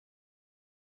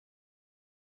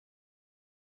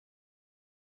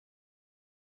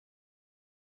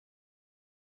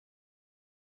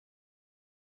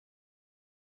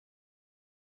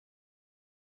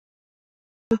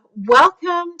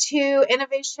Welcome to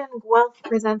Innovation Guelph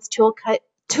presents Toolkit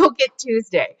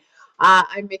Tuesday.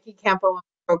 I'm Mickey Campo, I'm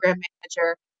Program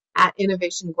Manager at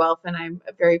Innovation Guelph, and I'm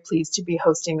very pleased to be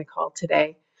hosting the call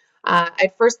today.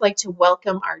 I'd first like to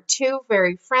welcome our two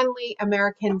very friendly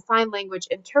American Sign Language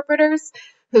interpreters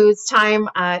whose time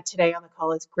today on the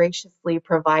call is graciously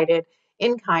provided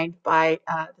in kind by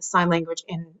the Sign Language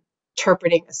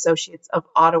Interpreting Associates of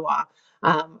Ottawa,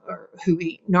 or who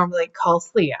we normally call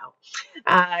SLEO.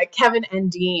 Kevin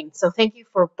and Dean. So thank you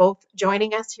for both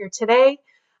joining us here today,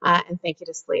 and thank you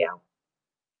to SLEO.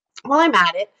 While I'm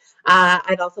at it,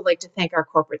 I'd also like to thank our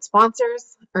corporate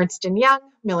sponsors, Ernst & Young,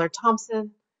 Miller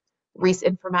Thomson, Reese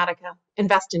Informatica,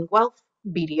 Invest in Guelph,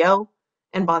 BDO,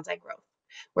 and Bonsai Growth.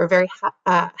 We're very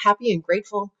happy and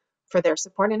grateful for their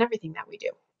support in everything that we do.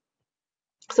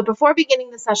 So before beginning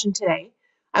the session today,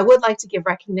 I would like to give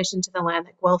recognition to the land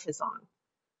that Guelph is on.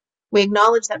 We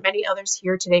acknowledge that many others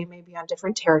here today may be on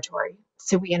different territory,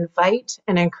 so we invite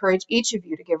and encourage each of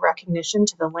you to give recognition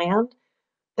to the land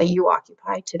that you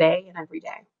occupy today and every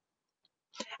day.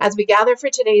 As we gather for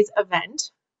today's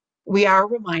event, we are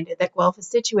reminded that Guelph is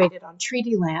situated on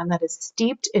treaty land that is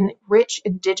steeped in rich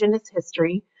Indigenous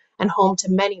history and home to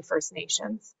many First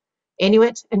Nations,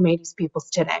 Inuit, and Métis peoples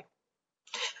today.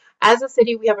 As a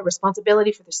city, we have a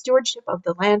responsibility for the stewardship of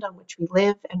the land on which we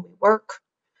live and we work.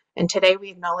 And today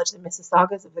we acknowledge the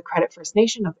Mississaugas of the Credit First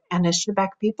Nation of Anishinaabeg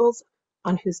peoples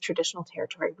on whose traditional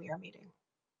territory we are meeting.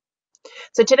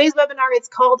 So today's webinar is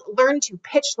called Learn to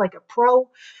Pitch Like a Pro,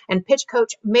 and pitch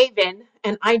coach Maven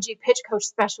and IG pitch coach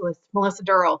specialist Melissa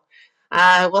Durrell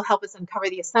will help us uncover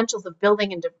the essentials of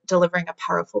building and delivering a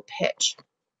powerful pitch.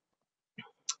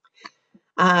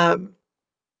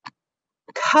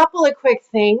 Couple of quick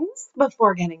things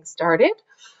before getting started.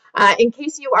 In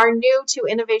case you are new to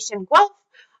Innovation Guelph,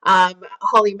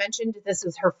 Holly mentioned this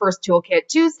is her first Toolkit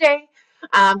Tuesday.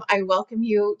 I welcome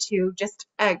you to just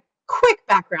a quick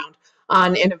background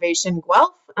on Innovation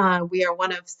Guelph. We are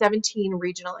one of 17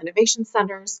 regional innovation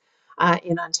centers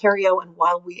in Ontario, and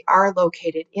while we are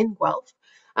located in Guelph,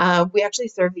 we actually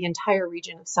serve the entire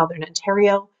region of Southern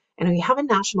Ontario, and we have a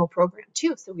national program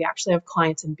too. So we actually have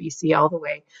clients in BC all the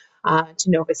way to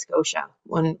Nova Scotia,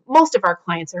 when most of our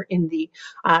clients are in the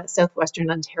Southwestern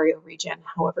Ontario region.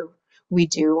 However, we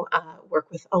do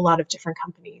work with a lot of different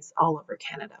companies all over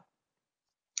Canada.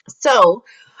 So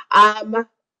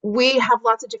we have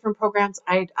lots of different programs.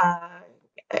 I'd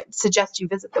suggest you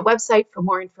visit the website for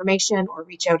more information or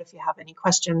reach out if you have any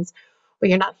questions. But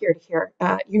you're not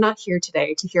here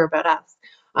today to hear about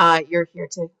us. You're here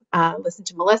to listen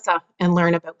to Melissa and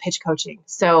learn about pitch coaching.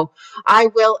 So I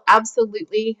will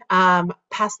absolutely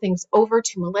pass things over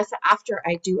to Melissa after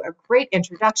I do a great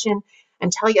introduction and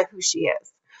tell you who she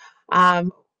is.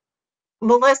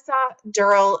 Melissa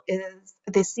Durrell is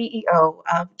the CEO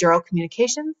of Durrell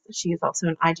Communications. She is also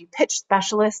an IG pitch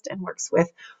specialist and works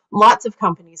with lots of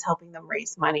companies helping them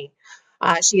raise money.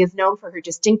 She is known for her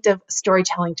distinctive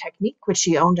storytelling technique, which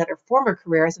she owned at her former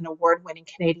career as an award-winning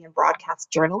Canadian broadcast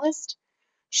journalist.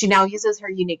 She now uses her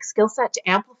unique skill set to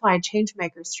amplify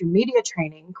changemakers through media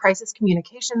training, crisis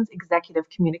communications, executive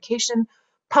communication,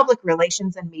 public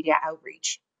relations, and media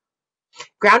outreach.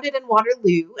 Grounded in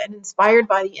Waterloo and inspired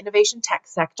by the innovation tech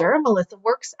sector, Melissa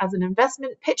works as an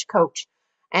investment pitch coach,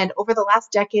 and over the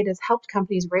last decade has helped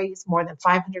companies raise more than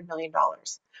 $500 million.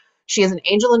 She is an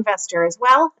angel investor as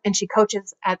well, and she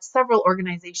coaches at several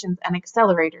organizations and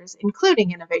accelerators,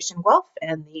 including Innovation Guelph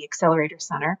and the Accelerator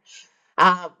Center.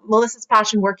 Melissa's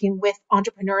passion working with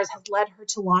entrepreneurs has led her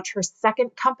to launch her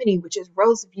second company, which is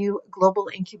Roseview Global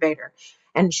Incubator,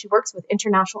 and she works with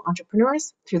international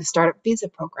entrepreneurs through the Startup Visa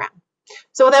program.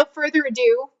 So without further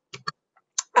ado,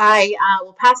 I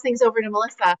will pass things over to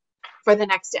Melissa for the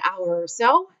next hour or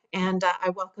so, and I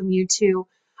welcome you to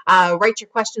write your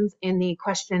questions in the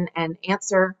question and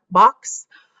answer box.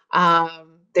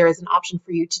 There is an option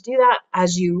for you to do that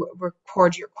as you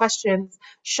record your questions.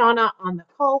 Shauna on the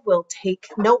call will take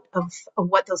note of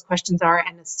what those questions are,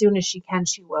 and as soon as she can,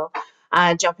 she will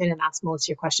jump in and ask Melissa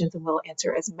your questions, and we'll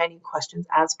answer as many questions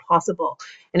as possible.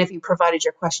 And if you provided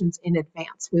your questions in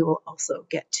advance, we will also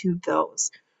get to those.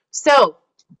 So,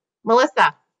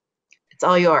 Melissa, it's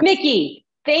all yours. Mickey,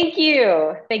 thank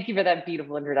you. Thank you for that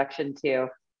beautiful introduction too.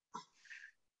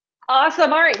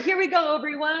 Awesome. All right, here we go,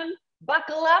 everyone.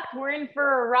 Buckle up. We're in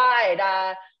for a ride.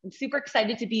 I'm super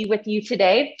excited to be with you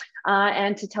today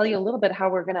and to tell you a little bit how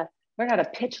we're gonna Learn how to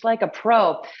pitch like a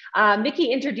pro.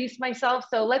 Mickey introduced myself,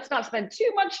 so let's not spend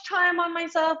too much time on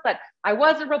myself, but I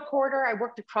was a reporter. I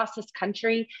worked across this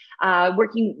country,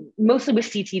 working mostly with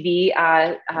CTV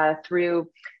through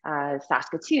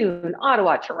Saskatoon,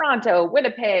 Ottawa, Toronto,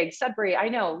 Winnipeg, Sudbury. I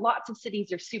know lots of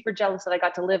cities are super jealous that I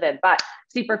got to live in, but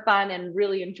super fun and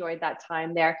really enjoyed that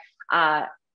time there.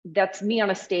 That's me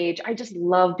on a stage. I just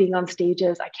love being on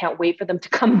stages. I can't wait for them to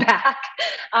come back.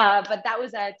 But that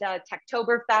was at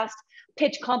Techtoberfest,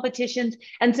 pitch competitions.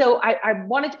 And so I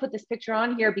wanted to put this picture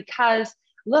on here because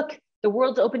look, the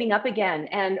world's opening up again.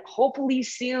 And hopefully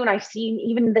soon, I've seen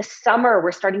even this summer,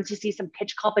 we're starting to see some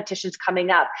pitch competitions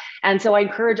coming up. And so I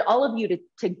encourage all of you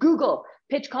to Google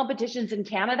pitch competitions in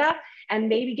Canada and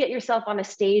maybe get yourself on a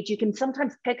stage. You can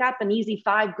sometimes pick up an easy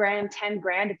 $5,000,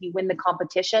 $10,000 if you win the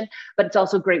competition, but it's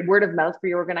also great word of mouth for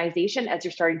your organization as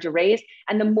you're starting to raise.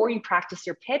 And the more you practice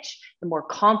your pitch, the more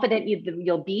confident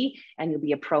you'll be, and you'll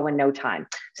be a pro in no time.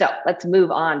 So let's move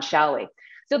on, shall we?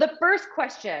 So the first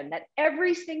question that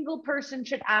every single person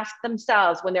should ask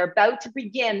themselves when they're about to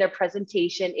begin their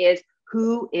presentation is,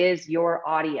 who is your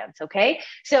audience? Okay,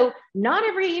 so not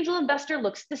every angel investor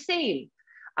looks the same.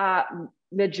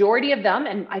 Majority of them,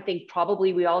 and I think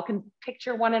probably we all can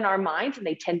picture one in our minds, and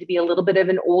they tend to be a little bit of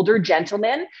an older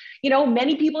gentleman. You know,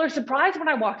 many people are surprised when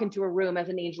I walk into a room as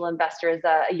an angel investor, as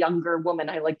a younger woman.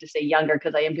 I like to say younger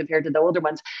because I am compared to the older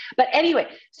ones. But anyway,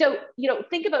 so, you know,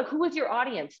 think about who is your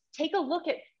audience. Take a look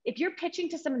at, if you're pitching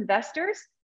to some investors,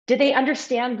 do they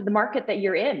understand the market that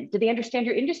you're in? Do they understand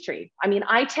your industry? I mean,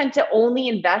 I tend to only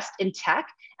invest in tech,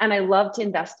 and I love to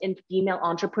invest in female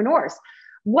entrepreneurs.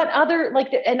 What other,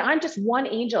 and I'm just one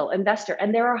angel investor,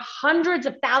 and there are hundreds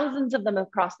of thousands of them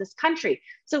across this country.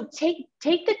 So take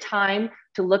the time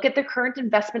to look at their current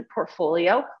investment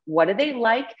portfolio. What do they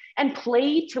like? And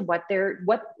play to what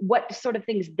sort of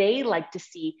things they like to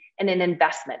see in an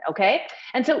investment, okay?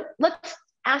 And so let's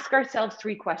ask ourselves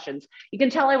 3 questions. You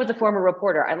can tell I was a former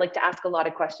reporter. I like to ask a lot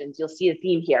of questions. You'll see a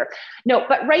theme here. No,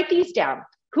 but write these down.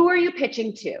 Who are you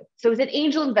pitching to? So is it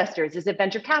angel investors? Is it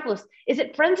venture capitalists? Is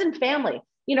it friends and family?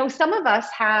 You know, some of us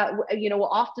will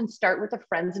often start with a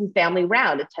friends and family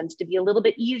round. It tends to be a little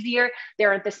bit easier.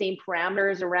 There aren't the same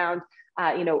parameters around,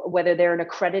 whether they're an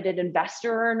accredited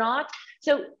investor or not.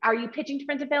 So are you pitching to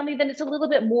friends and family? Then it's a little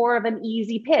bit more of an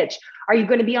easy pitch. Are you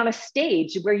going to be on a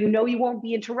stage where you know you won't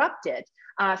be interrupted?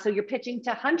 So you're pitching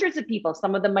to hundreds of people.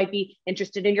 Some of them might be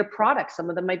interested in your product.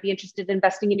 Some of them might be interested in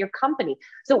investing in your company.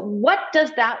 So what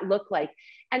does that look like?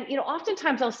 And, you know,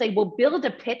 oftentimes I'll say, well, build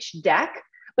a pitch deck,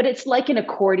 but it's like an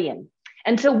accordion.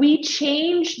 And so we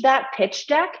change that pitch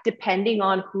deck depending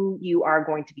on who you are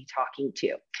going to be talking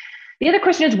to. The other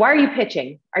question is, why are you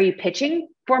pitching? Are you pitching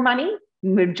for money?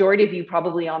 Majority of you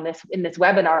probably in this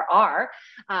webinar are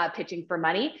pitching for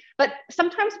money, but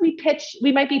sometimes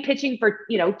we might be pitching for,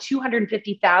 you know,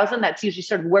 250,000. That's usually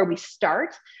sort of where we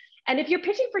start. And if you're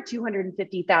pitching for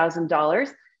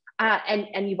 $250,000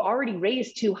 and you've already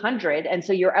raised 200, and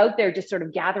so you're out there just sort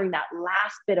of gathering that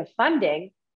last bit of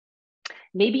funding,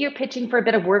 maybe you're pitching for a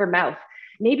bit of word of mouth.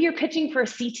 Maybe you're pitching for a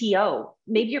CTO.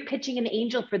 Maybe you're pitching an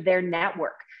angel for their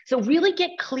network. So really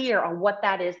get clear on what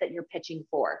that is that you're pitching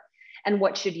for. And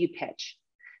what should you pitch?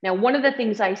 Now, one of the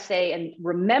things I say, and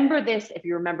remember this, if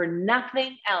you remember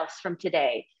nothing else from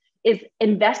today, is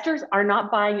investors are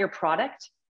not buying your product,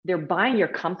 they're buying your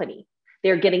company.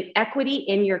 They're getting equity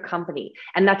in your company.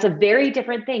 And that's a very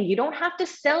different thing. You don't have to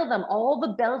sell them all the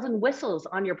bells and whistles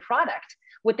on your product.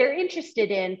 What they're interested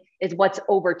in is what's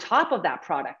over top of that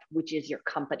product, which is your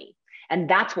company. And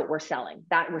that's what we're selling.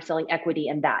 That we're selling equity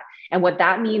in that. And what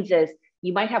that means is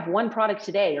you might have one product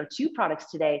today or 2 products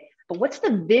today, but what's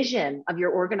the vision of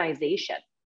your organization?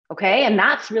 Okay, and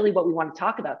that's really what we want to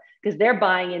talk about, because they're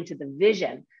buying into the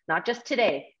vision, not just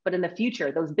today, but in the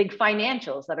future, those big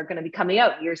financials that are going to be coming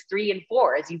out years 3 and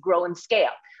 4 as you grow and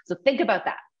scale. So think about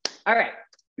that. All right.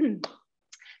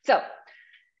 So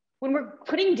when we're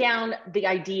putting down the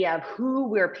idea of who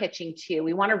we're pitching to,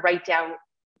 we want to write down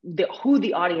who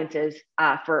the audience is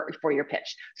for your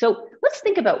pitch. So let's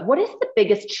think about, what is the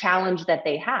biggest challenge that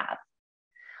they have?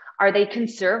 Are they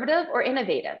conservative or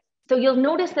innovative? So you'll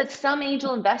notice that some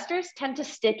angel investors tend to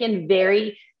stick in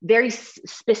very, very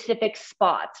specific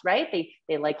spots, right?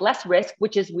 They like less risk,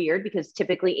 which is weird because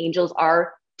typically angels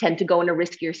tend to go in a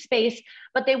riskier space,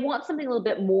 but they want something a little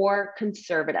bit more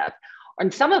conservative.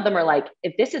 And some of them are like,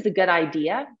 if this is a good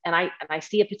idea and I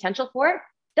see a potential for it,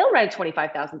 they'll write a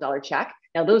 $25,000 check.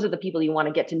 Now, those are the people you want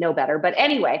to get to know better. But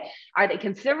anyway, are they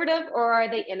conservative or are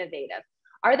they innovative?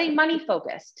 Are they money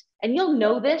focused? And you'll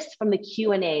know this from the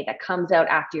Q&A that comes out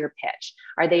after your pitch.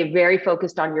 Are they very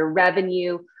focused on your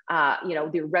revenue,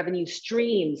 their revenue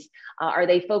streams? Are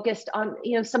they focused on,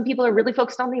 some people are really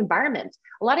focused on the environment.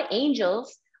 A lot of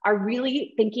angels are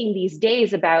really thinking these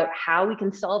days about how we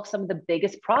can solve some of the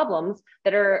biggest problems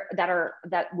that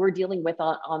we're dealing with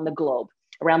on the globe,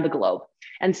 around the globe.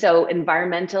 And so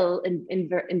environmental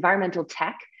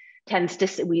tech tends to,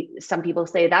 some people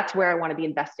say that's where I want to be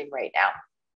investing right now.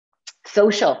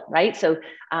 Social, right? So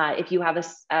if you have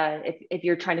if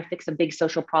you're trying to fix a big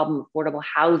social problem, affordable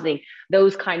housing,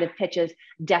 those kind of pitches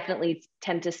definitely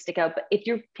tend to stick out. But if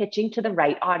you're pitching to the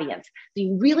right audience, so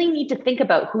you really need to think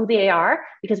about who they are,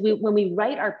 because when we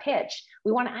write our pitch,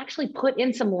 we want to actually put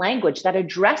in some language that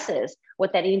addresses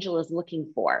what that angel is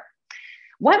looking for.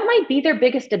 What might be their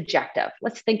biggest objective?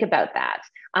 Let's think about that.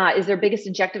 Is their biggest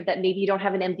objective that maybe you don't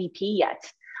have an MVP yet?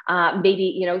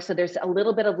 Maybe, so there's a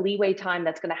little bit of leeway time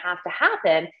that's going to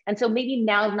happen. And so maybe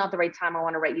now is not the right time. I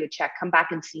want to write you a check. Come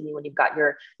back and see me when you've got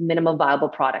your minimum viable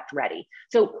product ready.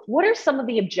 So what are some of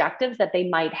the objectives that they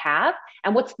might have?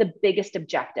 And what's the biggest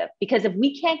objective? Because if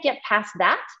we can't get past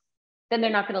that, then they're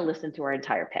not going to listen to our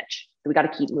entire pitch. So we got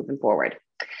to keep moving forward.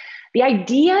 The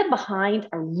idea behind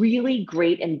a really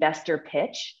great investor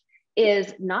pitch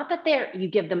is not that you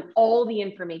give them all the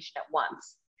information at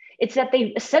once. It's that they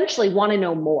essentially want to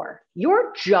know more.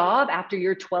 Your job after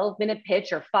your 12-minute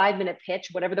pitch or 5-minute pitch,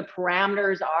 whatever the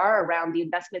parameters are around the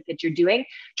investment that you're doing,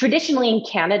 traditionally in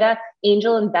Canada,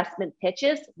 angel investment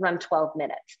pitches run 12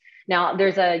 minutes. Now,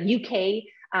 there's a UK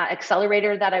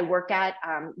accelerator that I work at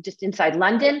just inside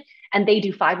London, and they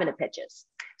do 5-minute pitches.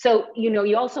 So,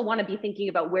 you also want to be thinking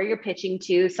about where you're pitching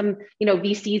to. Some,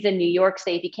 VCs in New York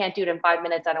say, if you can't do it in 5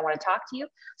 minutes, I don't want to talk to you.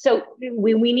 So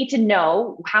we need to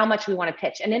know how much we want to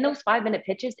pitch. And in those 5-minute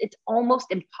pitches, it's almost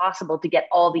impossible to get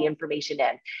all the information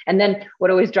in. And then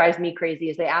what always drives me crazy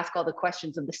is they ask all the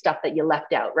questions of the stuff that you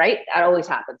left out, right? That always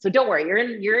happens. So don't worry,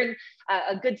 you're in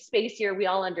a good space here. We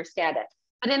all understand it.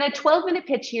 But in a 12-minute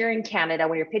pitch here in Canada,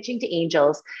 when you're pitching to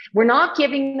angels, we're not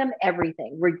giving them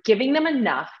everything. We're giving them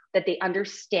enough that they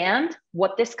understand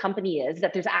what this company is,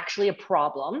 that there's actually a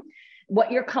problem,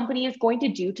 what your company is going to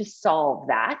do to solve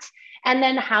that, and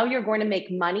then how you're going to make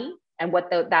money and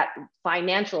what that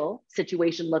financial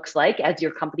situation looks like as your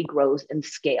company grows and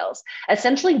scales.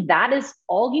 Essentially, that is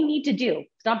all you need to do.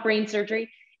 It's not brain surgery.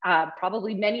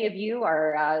 Probably many of you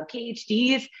are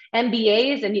PhDs,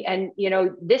 MBAs, and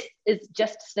this is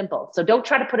just simple. So don't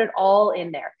try to put it all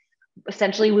in there.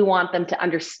 Essentially, we want them to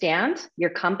understand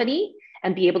your company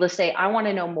and be able to say, I want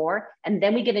to know more. And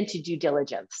then we get into due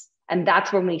diligence. And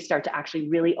that's when we start to actually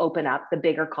really open up the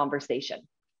bigger conversation.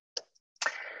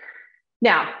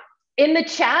 Now, in the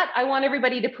chat, I want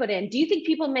everybody to put in, do you think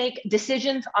people make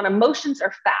decisions on emotions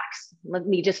or facts? Let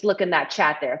me just look in that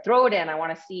chat there. Throw it in. I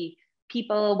want to see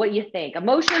people, what you think.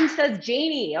 Emotions says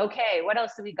Janie. Okay, what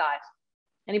else do we got?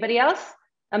 Anybody else?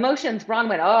 Emotions,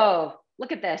 Bronwyn. Oh,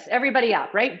 look at this. Everybody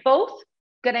up, right? Both?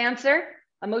 Good answer.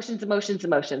 Emotions, emotions,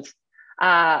 emotions.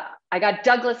 I got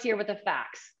Douglas here with the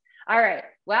facts. All right,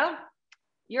 well,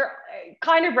 you're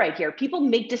kind of right here. People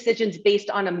make decisions based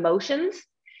on emotions,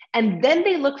 and then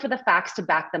they look for the facts to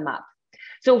back them up.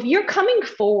 So if you're coming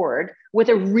forward with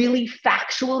a really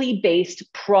factually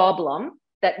based problem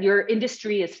that your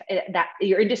industry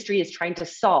is trying to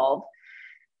solve,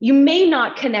 you may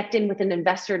not connect in with an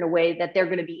investor in a way that they're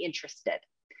going to be interested.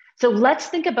 So let's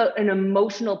think about an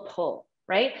emotional pull,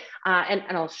 right? And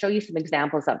I'll show you some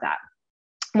examples of that.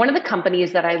 One of the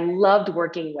companies that I loved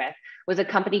working with was a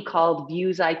company called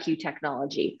Views IQ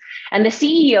Technology. And the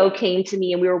CEO came to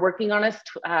me and we were working on a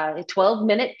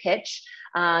 12-minute pitch.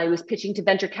 He was pitching to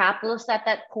venture capitalists at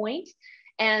that point.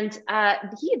 And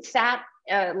he had sat,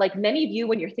 like many of you,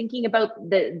 when you're thinking about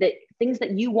the things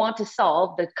that you want to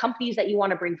solve, the companies that you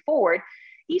want to bring forward,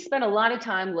 he spent a lot of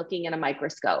time looking at a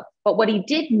microscope. But what he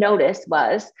did notice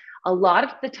was a lot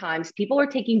of the times people were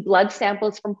taking blood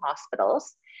samples from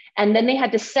hospitals, and then they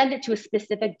had to send it to a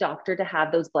specific doctor to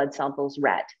have those blood samples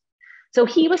read. So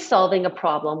he was solving a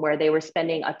problem where they were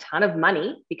spending a ton of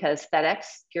money, because FedEx,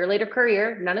 Purolator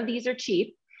Courier, none of these are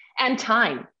cheap, and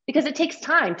time, because it takes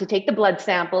time to take the blood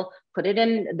sample, put it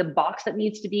in the box that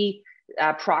needs to be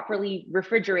properly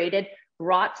refrigerated,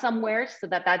 brought somewhere so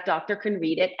that that doctor can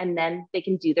read it, and then they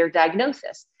can do their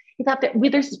diagnosis. He thought that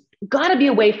there's got to be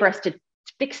a way for us to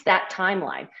fix that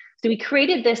timeline. So we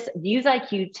created this Views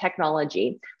IQ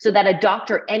technology so that a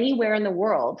doctor anywhere in the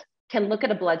world can look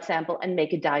at a blood sample and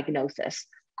make a diagnosis.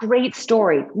 Great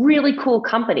story, really cool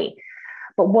company.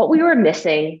 But what we were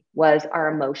missing was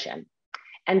our emotion.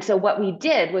 And so what we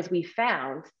did was we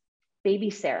found baby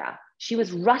Sarah. She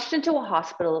was rushed into a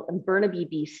hospital in Burnaby,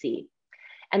 BC.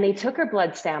 And they took her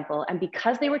blood sample, and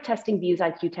because they were testing Views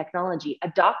IQ technology, a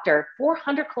doctor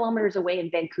 400 kilometers away in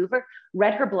Vancouver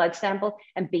read her blood sample,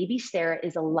 and baby Sarah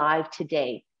is alive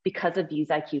today because of Views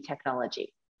IQ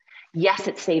technology. Yes,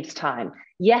 it saves time.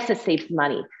 Yes, it saves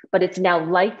money, but it's now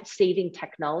life-saving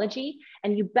technology.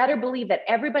 And you better believe that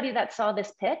everybody that saw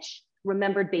this pitch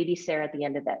remembered baby Sarah at the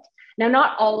end of it. Now,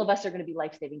 not all of us are going to be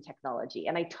life-saving technology,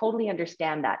 and I totally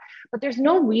understand that, but there's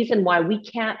no reason why we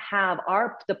can't have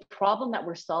the problem that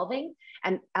we're solving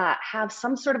and have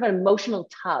some sort of an emotional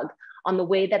tug on the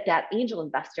way that that angel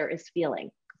investor is feeling,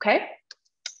 okay?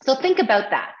 So think about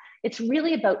that. It's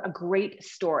really about a great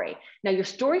story. Now, your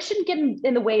story shouldn't get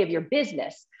in the way of your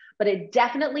business, but it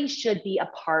definitely should be a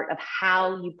part of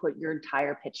how you put your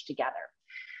entire pitch together.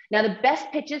 Now, the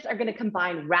best pitches are going to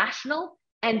combine rational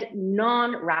and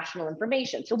non-rational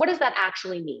information. So what does that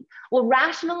actually mean? Well,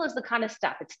 rational is the kind of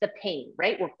stuff, it's the pain,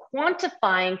 right? We're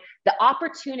quantifying the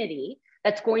opportunity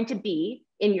that's going to be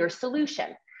in your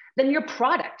solution. Then your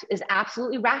product is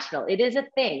absolutely rational. It is a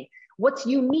thing. What's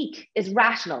unique is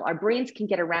rational. Our brains can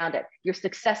get around it. Your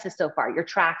successes so far, your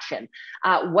traction,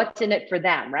 what's in it for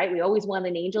them, right? We always want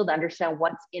an angel to understand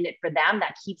what's in it for them.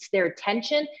 That keeps their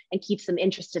attention and keeps them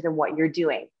interested in what you're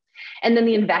doing. And then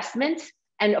the investments,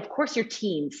 and of course your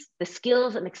teams, the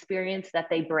skills and experience that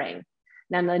they bring.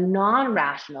 Now the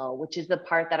non-rational, which is the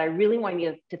part that I really want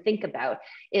you to think about,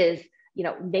 is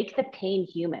make the pain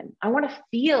human. I want to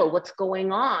feel what's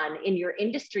going on in your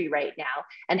industry right now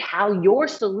and how your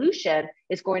solution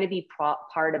is going to be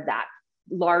part of that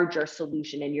larger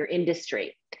solution in your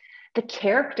industry. The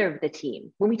character of the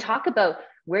team. When we talk about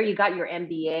where you got your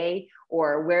MBA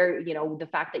or where, the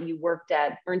fact that you worked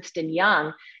at Ernst &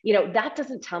 Young, that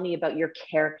doesn't tell me about your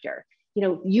character.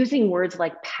 Using words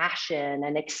like passion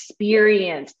and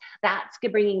experience, that's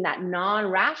bringing that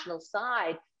non-rational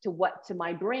side to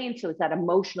my brain. So it's that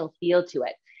emotional feel to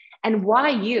it. And why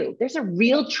you? There's a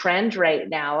real trend right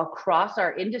now across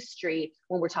our industry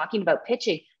when we're talking about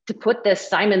pitching to put this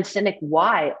Simon Sinek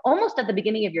why almost at the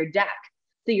beginning of your deck.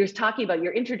 So you're talking about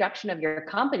your introduction of your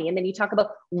company, and then you talk about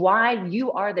why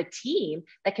you are the team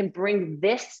that can bring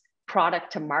this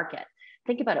product to market.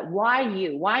 Think about it. Why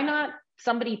you? Why not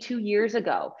somebody 2 years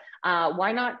ago?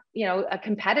 Why not, a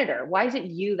competitor? Why is it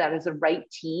you that is the right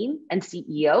team and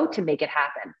CEO to make it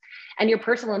happen? And your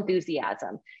personal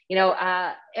enthusiasm.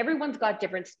 Everyone's got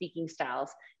different speaking styles.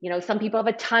 Some people have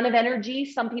a ton of energy.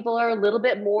 Some people are a little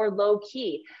bit more low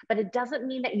key, but it doesn't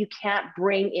mean that you can't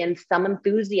bring in some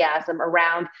enthusiasm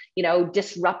around,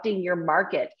 disrupting your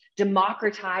market,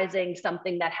 democratizing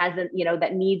something that hasn't,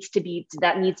 that needs to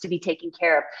be taken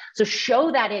care of. So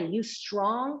show that use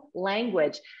strong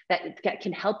language that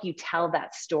can help you tell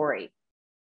that story.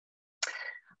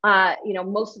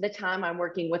 Most of the time I'm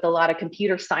working with a lot of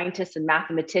computer scientists and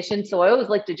mathematicians. So I always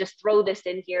like to just throw this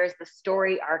in here as the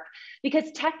story arc,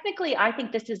 because technically I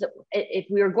think this is, if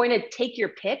we were going to take your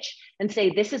pitch and say,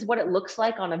 this is what it looks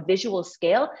like on a visual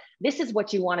scale, this is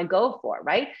what you want to go for,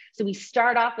 right? So we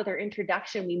start off with our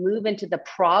introduction, we move into the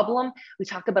problem, we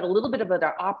talk about a little bit about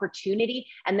our opportunity,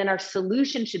 and then our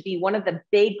solution should be one of the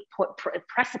big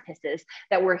precipices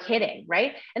that we're hitting,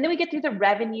 right? And then we get through the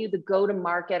revenue, the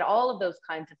go-to-market, all of those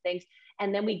kinds of things.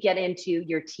 And then we get into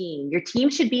your team. Your team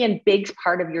should be a big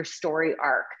part of your story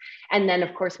arc. And then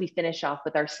of course we finish off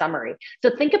with our summary.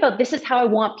 So think about, this is how I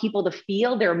want people to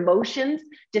feel, their emotions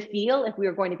to feel if we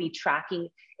are going to be tracking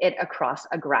it across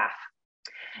a graph.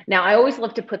 Now, I always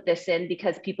love to put this in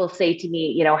because people say to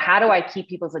me, how do I keep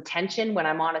people's attention when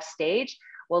I'm on a stage?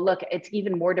 Well, look, it's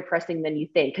even more depressing than you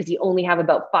think, because you only have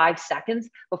about 5 seconds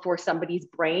before somebody's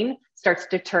brain starts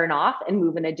to turn off and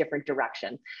move in a different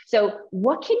direction. So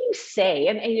what can you say?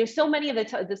 And there's so much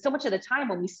of the time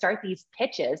when we start these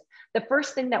pitches, the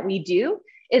first thing that we do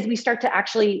is we start to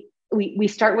actually, we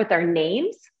start with our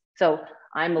names. So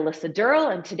I'm Melissa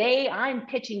Durrell, and today I'm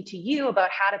pitching to you about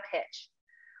how to pitch.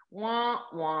 Wah,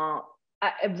 wah.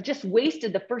 I've just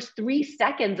wasted the first 3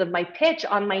 seconds of my pitch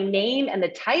on my name and the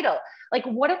title. Like,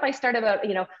 what if I start about,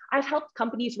 I've helped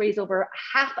companies raise over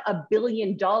 $500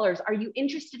 million. Are you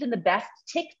interested in the best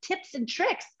tips and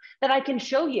tricks that I can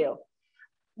show you?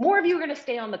 More of you are going to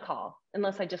stay on the call,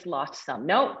 unless I just lost some.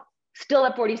 No, still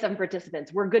at 47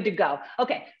 participants. We're good to go.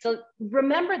 Okay, so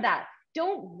remember that.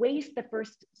 Don't waste the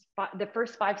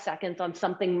first 5 seconds on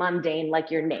something mundane like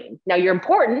your name. Now, you're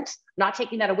important, not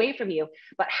taking that away from you,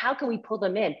 but how can we pull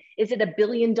them in? Is it $1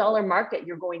 billion market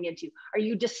you're going into? Are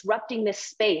you disrupting this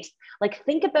space? Like,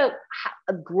 think about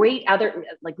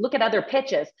look at other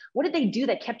pitches. What did they do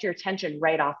that kept your attention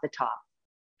right off the top?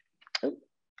 Ooh,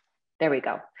 there we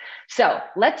go. So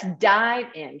let's dive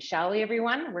in, shall we,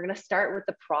 everyone? We're going to start with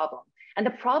the problem. And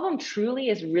the problem truly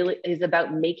is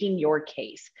about making your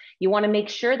case. You want to make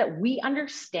sure that we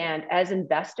understand as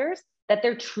investors that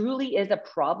there truly is a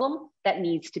problem that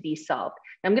needs to be solved.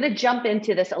 I'm going to jump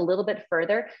into this a little bit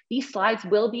further. These slides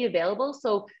will be available.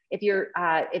 So if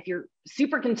you're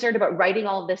super concerned about writing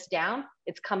all of this down,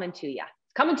 it's coming to you.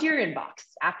 It's coming to your inbox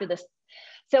after this.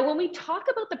 So when we talk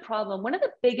about the problem, one of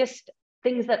the biggest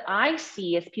things that I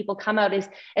see as people come out is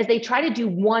as they try to do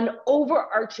one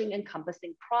overarching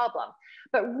encompassing problem.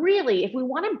 But really, if we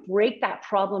want to break that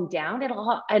problem down,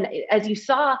 and as you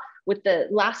saw with the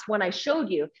last one I showed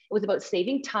you, it was about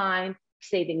saving time,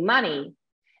 saving money,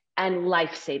 and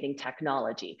life-saving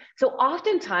technology. So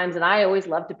oftentimes, and I always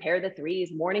love to pair the threes,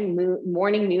 morning,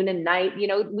 noon, and night. You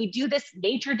know, we do this,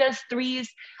 nature does threes.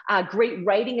 Great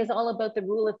writing is all about the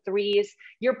rule of threes.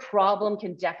 Your problem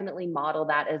can definitely model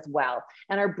that as well.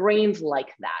 And our brains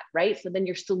like that, right? So then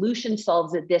your solution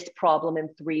solves this problem in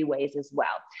 3 ways as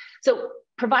well. So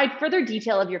provide further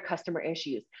detail of your customer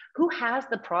issues. Who has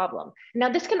the problem? Now,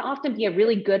 this can often be a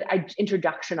really good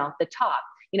introduction off the top.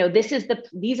 You know,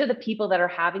 these are the people that are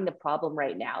having the problem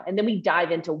right now. And then we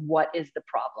dive into what is the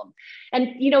problem. And,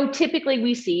 you know, typically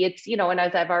we see it's, you know, and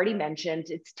as I've already mentioned,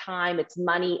 it's time, it's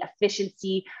money,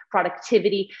 efficiency,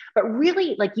 productivity, but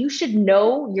really like you should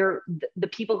know the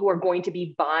people who are going to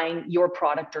be buying your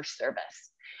product or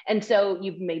service. And so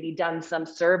you've maybe done some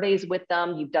surveys with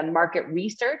them, you've done market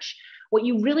research. What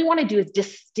you really want to do is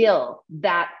distill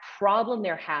that problem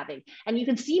they're having. And you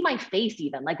can see my face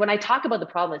even, like when I talk about the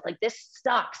problem, it's like, this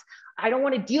sucks. I don't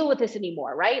want to deal with this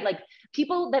anymore, right? Like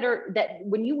people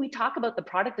we talk about the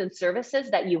product and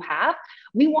services that you have,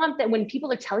 we want that when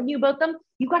people are telling you about them,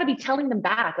 you've got to be telling them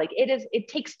back. Like it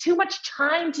takes too much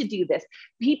time to do this.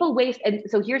 People waste. And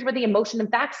so here's where the emotion and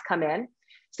facts come in.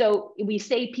 So we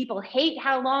say people hate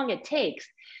how long it takes.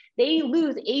 They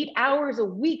lose 8 hours a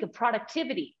week of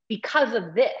productivity because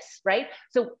of this, right?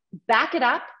 So back it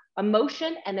up,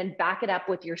 emotion, and then back it up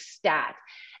with your stat.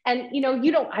 And, you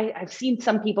know, I've seen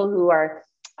some people who are,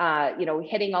 you know,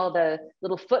 hitting all the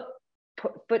little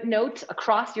footnotes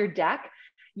across your deck.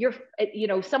 You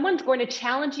know, someone's going to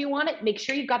challenge you on it. Make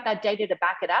sure you've got that data to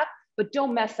back it up, but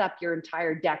don't mess up your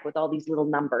entire deck with all these little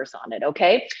numbers on it,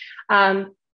 okay?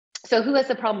 So who has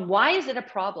the problem? Why is it a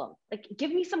problem? Like,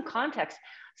 give me some context.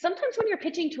 Sometimes when you're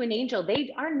pitching to an angel,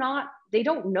 they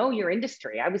don't know your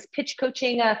industry. I was pitch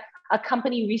coaching a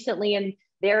company recently, and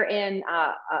they're in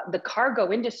the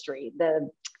cargo industry, the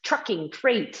trucking,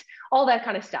 freight, all that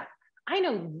kind of stuff. I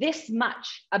know this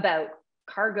much about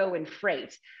cargo and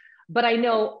freight, but I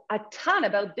know a ton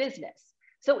about business.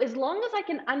 So as long as I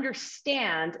can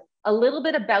understand a little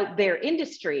bit about their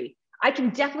industry, I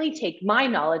can definitely take my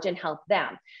knowledge and help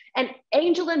them. And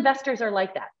angel investors are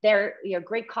like that. They're, you know,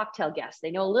 great cocktail guests.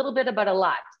 They know a little bit about a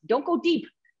lot. Don't go deep,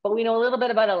 but we know a little bit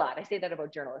about a lot. I say that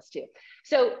about journalists too.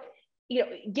 So, you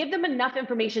know, give them enough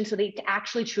information so they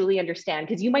actually truly understand,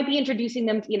 because you might be introducing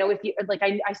them, you know, if you like,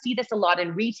 I see this a lot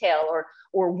in retail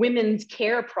or women's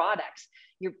care products.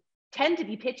 You tend to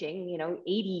be pitching, you know,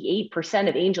 88%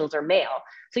 of angels are male.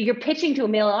 So you're pitching to a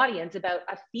male audience about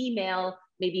a female,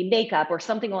 maybe makeup or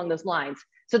something along those lines.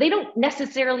 So they don't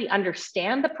necessarily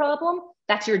understand the problem.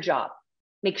 That's your job.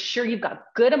 Make sure you've got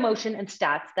good emotion and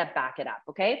stats that back it up,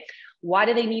 okay? Why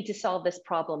do they need to solve this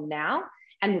problem now?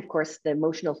 And of course, the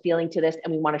emotional feeling to this,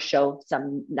 and we want to show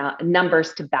some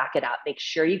numbers to back it up. Make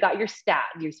sure you got your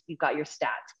you've got your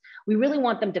stats. We really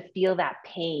want them to feel that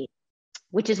pain,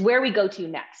 which is where we go to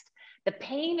next. The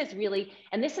pain is really,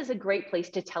 and this is a great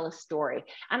place to tell a story.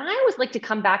 And I always like to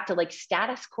come back to like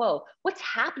status quo. What's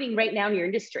happening right now in your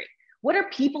industry? What are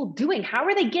people doing? How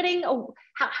are they getting,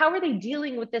 how are they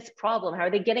dealing with this problem? How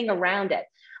are they getting around it?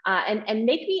 And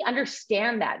make me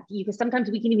understand that, because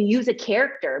sometimes we can even use a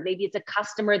character. Maybe it's a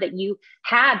customer that you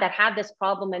had that had this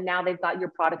problem, and now they've got your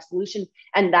product solution,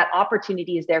 and that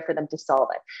opportunity is there for them to solve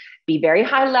it. Be very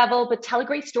high level, but tell a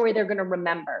great story they're going to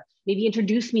remember. Maybe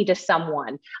introduce me to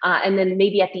someone, and then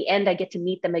maybe at the end I get to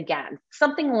meet them again.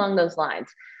 Something along those lines.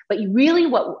 But really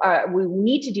what we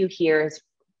need to do here is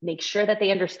make sure that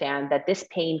they understand that this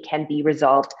pain can be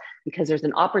resolved because there's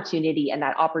an opportunity, and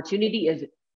that opportunity is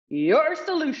your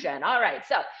solution. All right.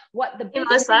 So what the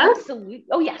biggest solution?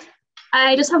 Oh, yes.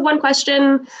 I just have one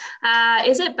question.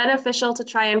 Is it beneficial to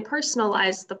try and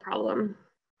personalize the problem?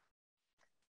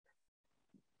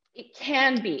 It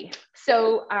can be.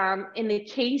 So in the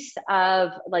case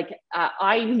of like,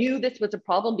 I knew this was a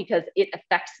problem because it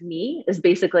affects me, is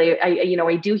basically,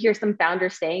 I do hear some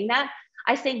founders saying that.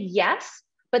 I say yes,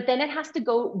 but then it has to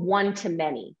go one to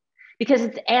many. because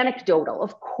it's anecdotal.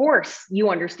 Of course,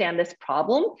 you understand this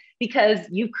problem because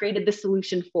you've created the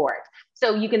solution for it.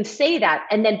 So you can say that,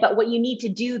 and then, but what you need to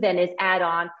do then is add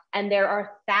on, and there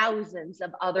are thousands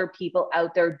of other people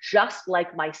out there just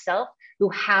like myself who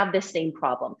have the same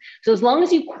problem. So as long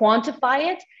as you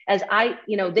quantify it, as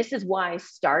this is why I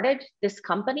started this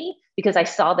company, because I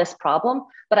saw this problem,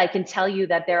 but I can tell you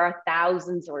that there are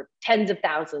thousands or tens of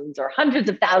thousands or hundreds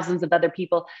of thousands of other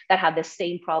people that have the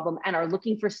same problem and are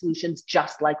looking for solutions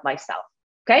just like myself.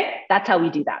 Okay, that's how we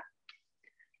do that.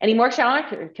 Any more,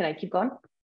 Shauna? Can I keep going?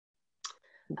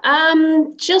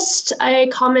 Just a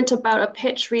comment about a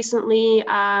pitch recently.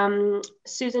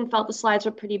 Susan felt the slides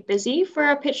were pretty busy for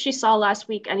a pitch she saw last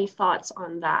week. Any thoughts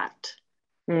on that?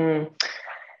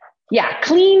 Yeah,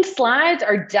 clean slides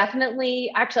are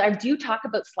definitely, actually, I do talk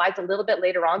about slides a little bit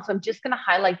later on, so I'm just going to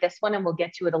highlight this one and we'll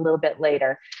get to it a little bit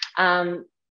later.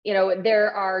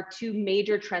 There are two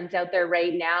major trends out there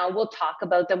right now. We'll talk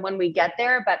about them when we get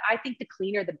there, but I think the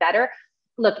cleaner, the better.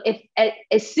 Look,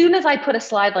 as soon as I put a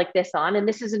slide like this on, and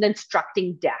this is an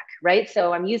instructing deck, right?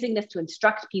 So I'm using this to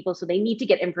instruct people so they need to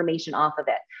get information off of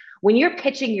it. When you're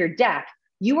pitching your deck,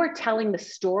 you are telling the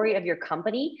story of your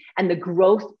company and the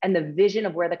growth and the vision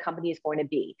of where the company is going to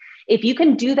be. If you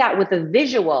can do that with a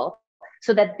visual,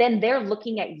 so that then they're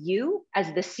looking at you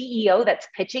as the CEO that's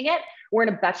pitching it, we're in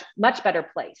a much better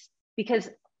place. Because,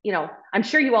 I'm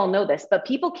sure you all know this, but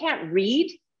people can't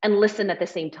read and listen at the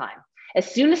same time. As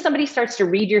soon as somebody starts to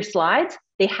read your slides,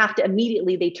 they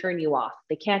turn you off.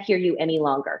 They can't hear you any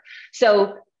longer.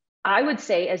 So I would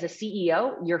say as a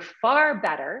CEO, you're far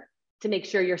better to make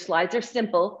sure your slides are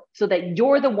simple so that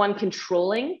you're the one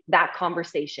controlling that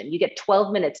conversation. You get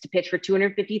 12 minutes to pitch for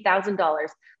 $250,000.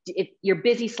 If your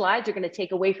busy slides are going to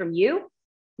take away from you,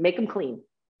 make them clean.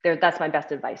 That's my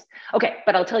best advice. Okay,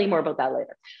 but I'll tell you more about that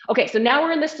later. Okay, so now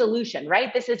we're in the solution,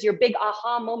 right? This is your big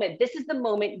aha moment. This is the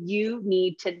moment you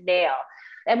need to nail.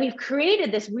 And we've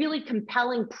created this really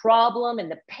compelling problem and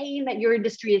the pain that your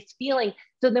industry is feeling.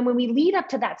 So then when we lead up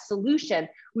to that solution,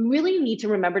 we really need to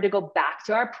remember to go back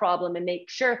to our problem and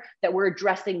make sure that we're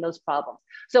addressing those problems.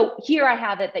 So here I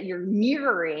have it that you're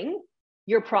mirroring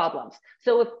your problems.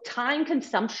 So if time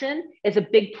consumption is a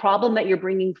big problem that you're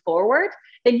bringing forward,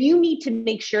 then you need to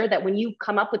make sure that when you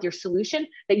come up with your solution,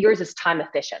 that yours is time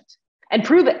efficient, and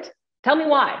prove it. Tell me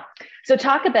why. So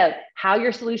talk about how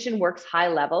your solution works high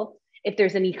level. If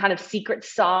there's any kind of secret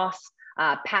sauce,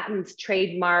 patents,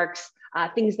 trademarks,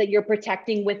 things that you're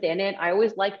protecting within it. I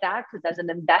always like that because as an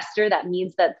investor, that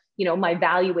means that, my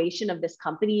valuation of this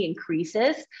company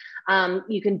increases.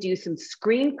 You can do some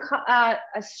screen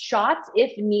shots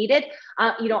if needed.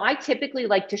 I typically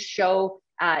like to show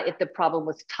if the problem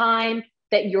was time,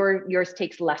 that yours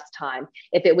takes less time.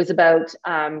 If it was about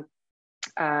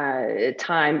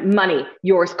time, money,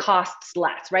 yours costs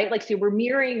less, right? Like, so we're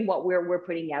mirroring what we're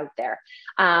putting out there.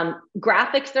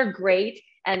 Graphics are great,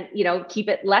 and keep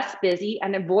it less busy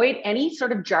and avoid any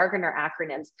sort of jargon or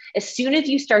acronyms. As soon as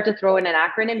you start to throw in an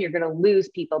acronym, you're going to lose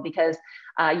people because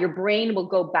your brain will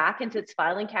go back into its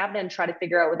filing cabinet and try to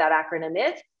figure out what that acronym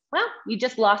is. Well, you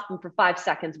just lost them for 5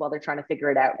 seconds while they're trying to figure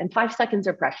it out. And 5 seconds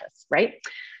are precious, right?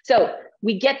 So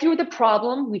we get through the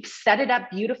problem. We've set it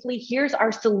up beautifully. Here's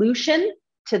our solution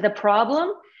to the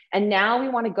problem. And now we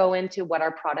want to go into what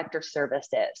our product or service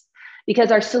is, because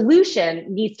our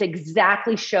solution needs to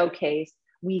exactly showcase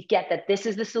we get that this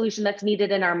is the solution that's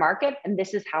needed in our market, and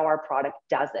this is how our product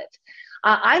does it.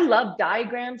 I love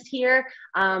diagrams here.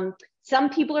 Some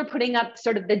people are putting up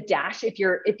sort of the dash. If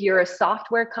you're a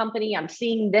software company, I'm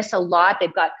seeing this a lot.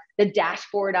 They've got the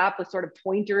dashboard up with sort of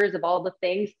pointers of all the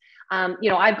things.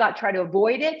 I've got to try to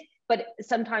avoid it, but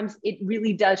sometimes it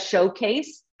really does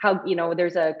showcase how,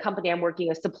 there's a company I'm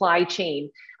working, a supply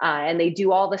chain, and they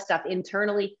do all the stuff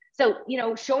internally. So,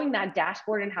 showing that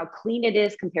dashboard and how clean it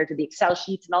is compared to the Excel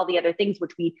sheets and all the other things,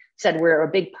 which we said were a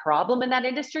big problem in that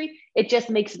industry, it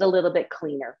just makes it a little bit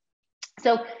cleaner.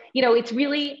 So, it's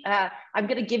really, I'm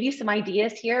going to give you some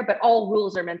ideas here, but all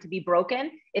rules are meant to be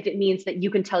broken if it means that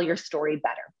you can tell your story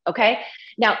better. Okay.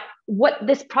 Now, what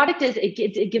this product is,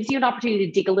 it gives you an opportunity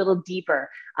to dig a little deeper.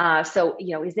 So,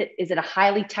 is it a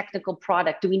highly technical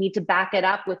product? Do we need to back it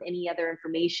up with any other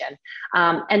information?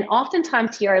 And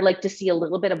oftentimes here, I like to see a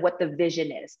little bit of what the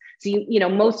vision is. So,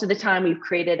 most of the time we've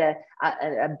created a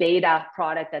beta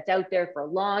product that's out there for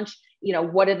launch.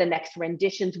 What are the next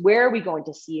renditions? Where are we going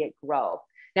to see it grow?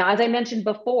 Now, as I mentioned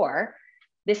before,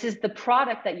 this is the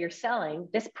product that you're selling.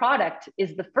 This product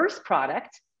is the first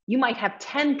product. You might have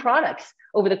 10 products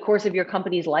over the course of your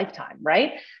company's lifetime,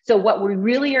 right? So what we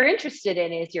really are interested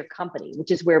in is your company,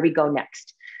 which is where we go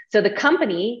next. So the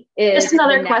company is— Just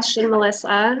another question,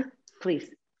 Melissa. Please.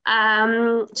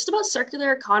 Just about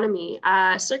circular economy.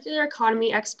 Circular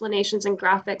economy explanations and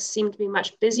graphics seem to be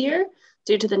much busier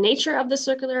due to the nature of the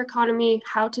circular economy.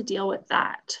 How to deal with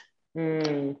that?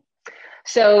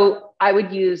 So I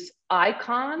would use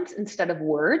icons instead of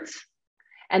words.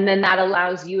 And then that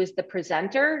allows you as the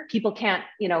presenter, people can't,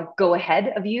 go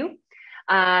ahead of you.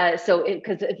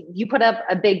 Because if you put up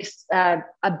a big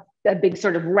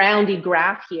sort of roundy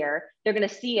graph here, they're going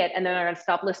to see it and then they're going to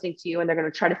stop listening to you and they're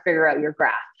going to try to figure out your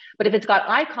graph. But if it's got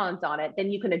icons on it,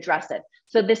 then you can address it.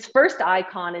 So this first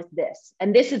icon is this,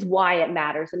 and this is why it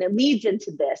matters. And it leads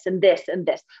into this and this and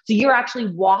this. So you're actually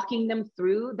walking them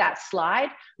through that slide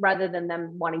rather than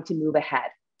them wanting to move ahead.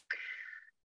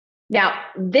 Now,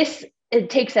 it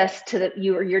takes us to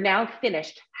you're now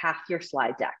finished half your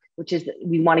slide deck, which is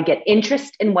we want to get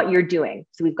interest in what you're doing.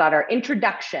 So we've got our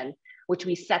introduction, which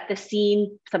we set the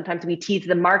scene. Sometimes we tease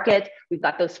the market. We've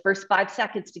got those first 5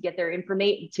 seconds to get their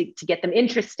information, to get them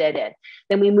interested in.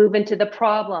 Then we move into the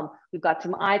problem. We've got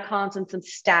some icons and some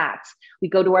stats. We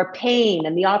go to our pain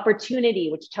and the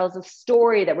opportunity, which tells a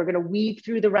story that we're going to weave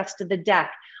through the rest of the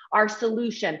deck. Our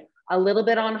solution, a little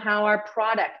bit on how our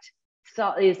product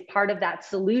is part of that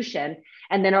solution,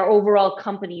 and then our overall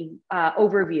company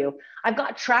overview. I've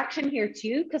got traction here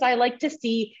too, because I like to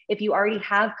see if you already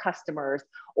have customers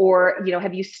or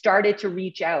have you started to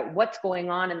reach out, what's going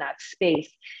on in that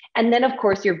space. And then of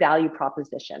course your value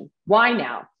proposition. Why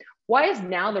now? Why is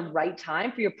now the right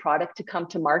time for your product to come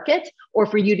to market, or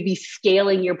for you to be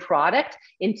scaling your product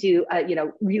into,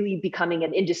 really becoming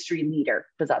an industry leader?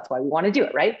 Because that's why we want to do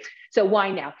it, right? So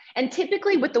why now? And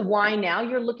typically with the why now,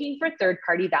 you're looking for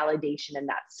third-party validation in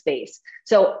that space.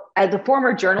 So as a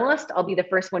former journalist, I'll be the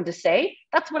first one to say,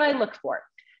 that's what I look for.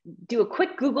 Do a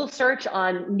quick Google search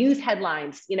on news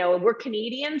headlines. We're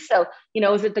Canadian, so,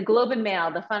 is it the Globe and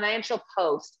Mail, the Financial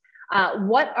Post?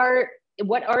 What are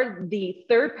the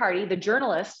third party, the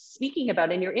journalists, speaking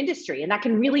about in your industry? And that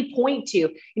can really point to,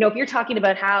 if you're talking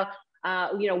about how,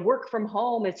 work from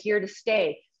home is here to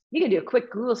stay, you can do a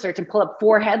quick Google search and pull up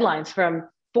 4 headlines from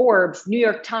Forbes, New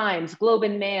York Times, Globe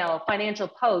and Mail, Financial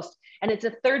Post, and it's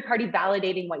a third party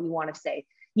validating what you want to say.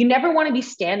 You never want to be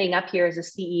standing up here as a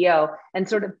CEO and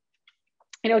sort of,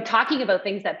 talking about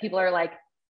things that people are like,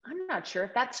 I'm not sure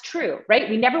if that's true, right?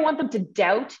 We never want them to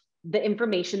doubt the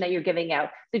information that you're giving out.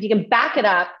 So if you can back it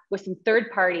up with some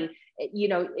third party,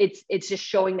 it's just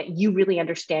showing that you really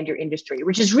understand your industry,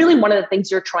 which is really one of the things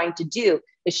you're trying to do,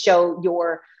 is show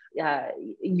your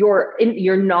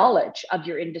knowledge of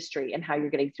your industry and how you're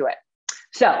getting through it.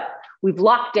 So we've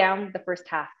locked down the first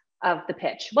half of the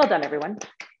pitch. Well done, everyone.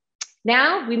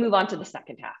 Now we move on to the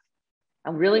second half.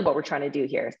 And really what we're trying to do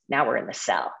here is now we're in the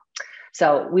sell.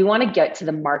 So we want to get to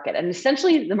the market, and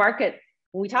essentially the market.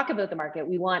 When we talk about the market,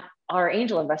 we want our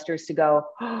angel investors to go,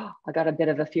 oh, I got a bit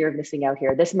of a fear of missing out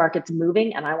here. This market's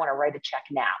moving and I want to write a check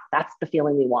now. That's the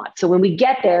feeling we want. So when we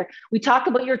get there, we talk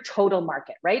about your total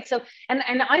market, right? So, and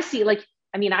I see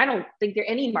I don't think there are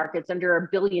any markets under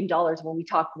 $1 billion when we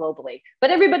talk globally, but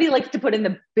everybody likes to put in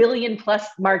the billion plus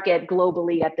market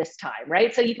globally at this time,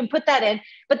 right? So you can put that in,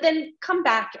 but then come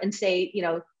back and say,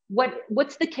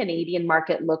 what's the Canadian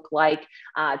market look like?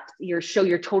 Show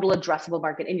your total addressable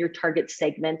market in your target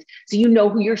segment, so you know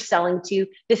who you're selling to.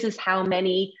 This is how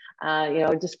many,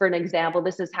 just for an example,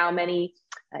 this is how many,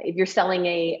 if you're selling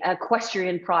a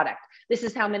equestrian product, this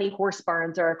is how many horse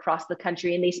barns are across the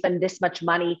country and they spend this much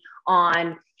money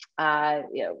on,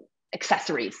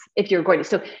 accessories, if you're going to.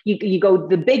 So you go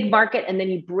the big market and then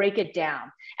you break it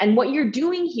down. And what you're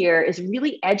doing here is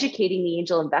really educating the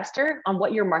angel investor on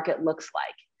what your market looks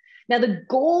like. Now, the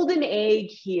golden egg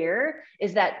here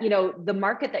is that, the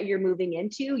market that you're moving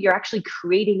into, you're actually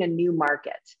creating a new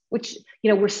market, which,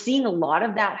 we're seeing a lot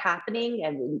of that happening.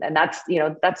 And that's,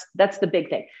 that's the big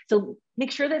thing. So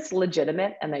make sure that's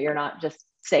legitimate and that you're not just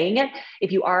saying it.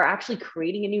 If you are actually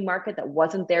creating a new market that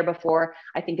wasn't there before,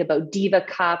 I think about Diva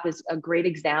Cup is a great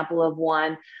example of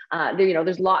one.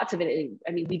 There's lots of it.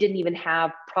 I mean, we didn't even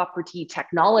have property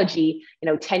technology,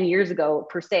 10 years ago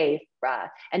per se,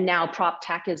 and now prop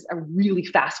tech is a really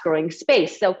fast growing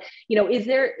space. So, is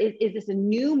this a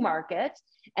new market?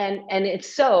 And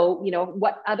it's so,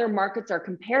 what other markets are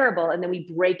comparable? And then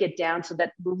we break it down so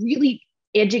that we're really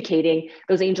educating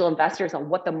those angel investors on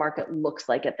what the market looks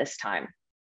like at this time.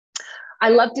 I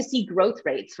love to see growth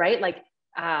rates, right?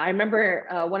 I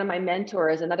remember one of my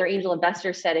mentors, another angel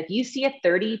investor, said, if you see a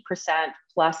 30%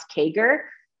 plus CAGR,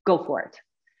 go for it.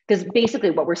 Because basically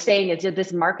what we're saying is that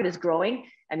this market is growing.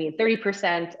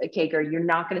 30% CAGR, you're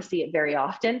not going to see it very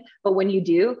often, but when you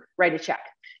do, write a check.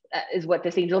 is what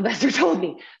this angel investor told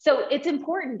me. So it's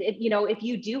important if, if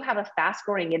you do have a fast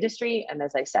growing industry, and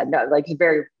as I said, no, like it's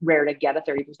very rare to get a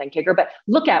 30% CAGR, but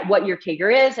look at what your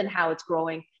CAGR is and how it's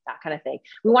growing, that kind of thing.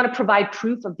 We want to provide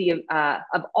proof of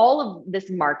of all of this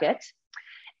market.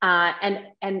 And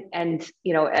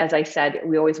as I said,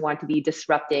 we always want to be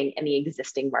disrupting any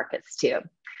existing markets too.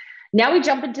 Now we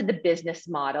jump into the business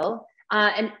model.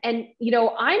 I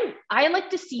like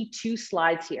to see 2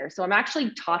 slides here. So I'm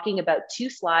actually talking about 2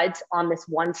 slides on this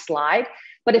one slide,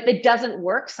 but if it doesn't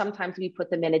work, sometimes we put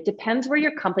them in. It depends where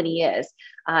your company is.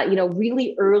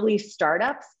 Really early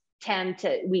startups tend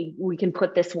to, we can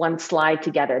put this one slide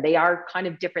together. They are kind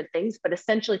of different things, but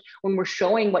essentially when we're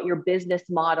showing what your business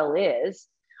model is,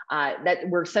 that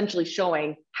we're essentially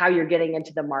showing how you're getting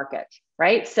into the market,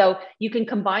 right? So you can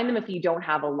combine them if you don't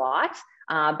have a lot,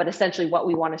 but essentially what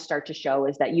we want to start to show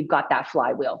is that you've got that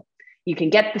flywheel. You can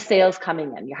get the sales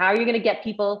coming in. How are you going to get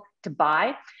people to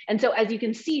buy? And so as you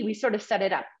can see, we sort of set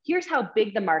it up. Here's how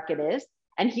big the market is,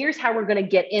 and here's how we're going to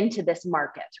get into this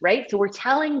market, right? So we're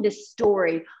telling this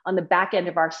story on the back end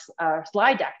of our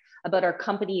slide deck about our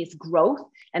company's growth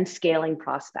and scaling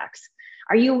prospects.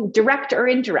 Are you direct or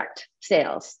indirect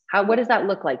sales? What does that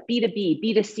look like? B2B,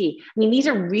 B2C. I mean, these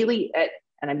are really,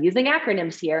 and I'm using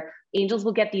acronyms here. Angels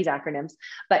will get these acronyms,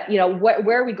 but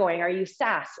where are we going? Are you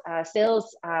SaaS,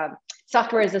 sales,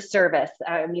 software as a service?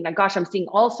 I mean, gosh, I'm seeing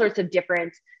all sorts of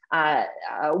different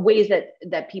ways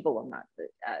that people will not,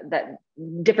 that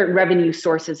different revenue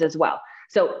sources as well.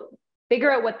 So figure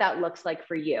out what that looks like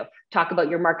for you. Talk about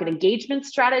your market engagement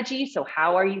strategy. So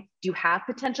do you have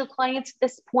potential clients at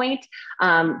this point?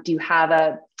 Do you have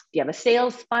a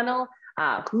sales funnel?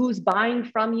 Who's buying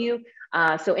from you?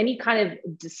 So any kind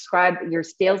of describe your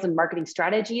sales and marketing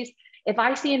strategies. If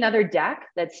I see another deck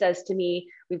that says to me,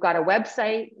 we've got a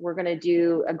website, we're going to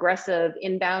do aggressive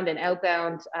inbound and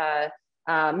outbound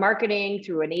marketing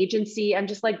through an agency, I'm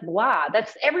just like, blah,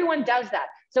 everyone does that.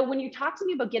 So when you talk to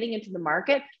me about getting into the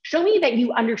market, show me that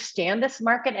you understand this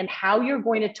market and how you're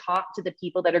going to talk to the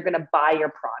people that are going to buy your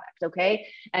product. Okay.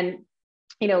 And,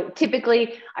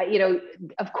 typically,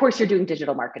 of course you're doing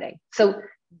digital marketing. So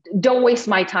don't waste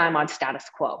my time on status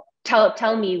quo.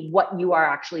 Tell me what you are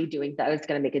actually doing that is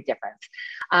going to make a difference.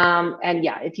 And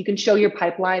yeah, if you can show your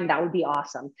pipeline, that would be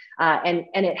awesome. And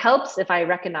it helps if I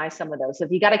recognize some of those. So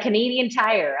if you got a Canadian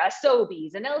Tire, a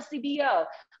Sobeys, an LCBO,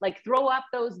 like throw up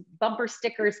those bumper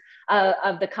stickers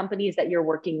of the companies that you're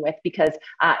working with, because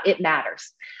it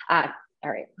matters. All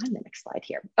right, on the next slide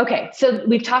here. Okay, so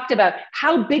we've talked about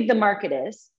how big the market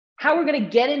is, how we're going to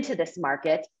get into this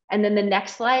market, and then the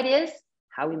next slide is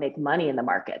how we make money in the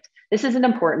market. This is an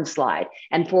important slide.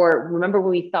 And remember when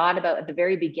we thought about at the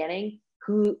very beginning,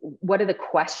 what are the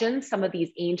questions some of these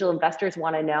angel investors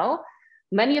want to know?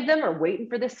 Many of them are waiting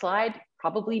for this slide,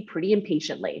 probably pretty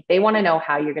impatiently. They want to know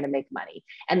how you're going to make money.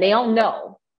 And they all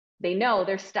know,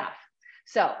 their stuff.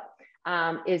 So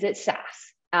is it SaaS?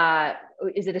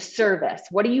 Is it a service?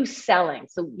 What are you selling?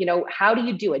 So, how do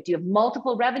you do it? Do you have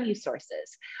multiple revenue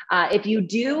sources? If you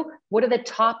do, what are the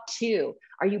top 2?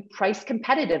 Are you priced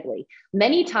competitively?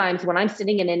 Many times when I'm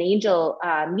sitting in an angel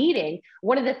meeting,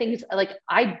 one of the things, like,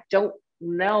 I don't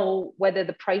know whether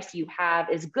the price you have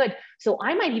is good. So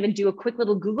I might even do a quick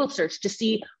little Google search to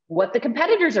see what the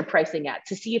competitors are pricing at,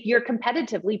 to see if you're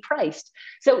competitively priced.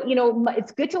 So,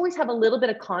 it's good to always have a little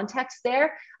bit of context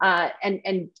there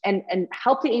and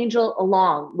help the angel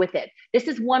along with it. This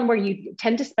is one where you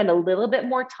tend to spend a little bit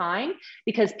more time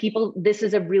because this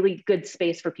is a really good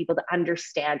space for people to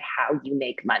understand how you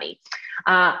make money.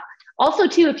 Also,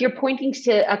 too, if you're pointing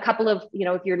to a couple of,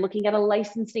 if you're looking at a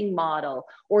licensing model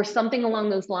or something along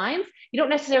those lines, you don't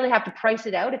necessarily have to price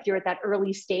it out if you're at that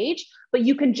early stage, but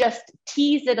you can just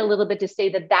tease it a little bit to say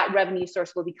that revenue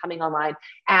source will be coming online.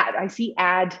 I see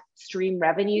ad stream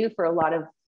revenue for a lot of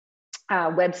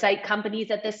website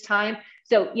companies at this time.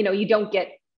 So, you don't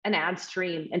get an ad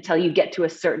stream until you get to a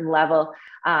certain level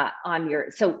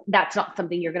so that's not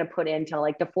something you're going to put in until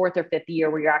like the 4th or 5th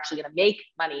year where you're actually going to make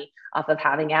money off of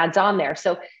having ads on there.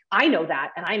 So I know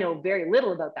that, and I know very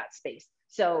little about that space.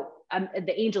 So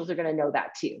the angels are going to know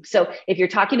that too. So if you're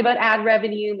talking about ad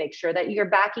revenue, make sure that you're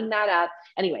backing that up.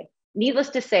 Anyway, needless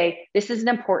to say, this is an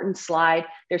important slide.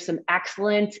 There's some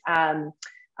excellent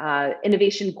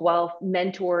Innovation Guelph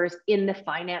mentors in the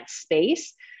finance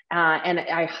space. And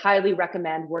I highly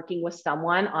recommend working with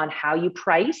someone on how you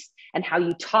price and how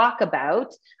you talk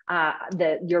about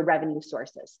your revenue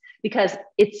sources, because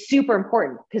it's super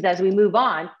important. Because as we move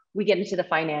on, we get into the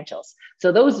financials.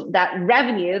 So that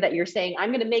revenue that you're saying, I'm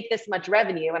going to make this much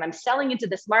revenue and I'm selling into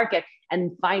this market,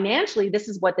 and financially, this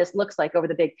is what this looks like over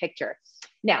the big picture.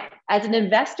 Now, as an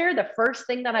investor, the first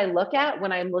thing that I look at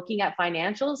when I'm looking at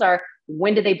financials are,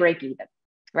 when do they break even?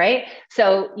 Right?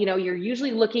 So, you're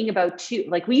usually looking about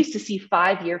we used to see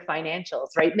 5-year financials,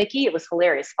 right, Mickey? It was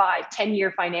hilarious.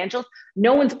 10-year financials.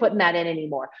 No one's putting that in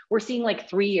anymore. We're seeing like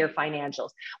 3-year financials.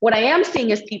 What I am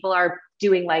seeing is people are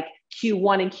doing like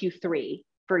Q1 and Q3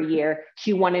 per year,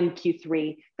 Q1 and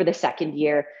Q3 for the second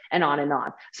year, and on and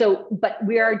on. So, but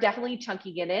we are definitely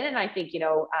chunking it in. And I think,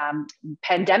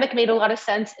 pandemic made a lot of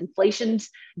sense. Inflation's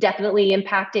definitely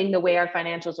impacting the way our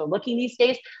financials are looking these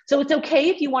days. So it's okay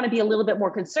if you want to be a little bit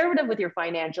more conservative with your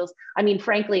financials. I mean,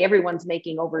 frankly, everyone's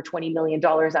making over $20 million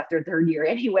after their year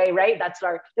anyway, right?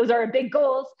 Those are our big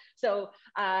goals. So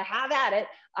have at it.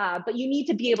 But you need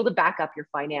to be able to back up your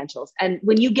financials. And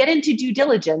when you get into due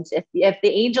diligence, if the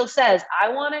angel says, I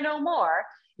want to know more,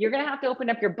 you're going to have to open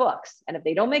up your books. And if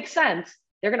they don't make sense,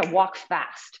 they're going to walk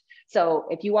fast. So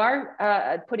if you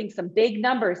are putting some big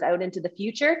numbers out into the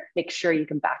future, make sure you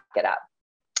can back it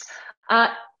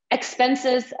up.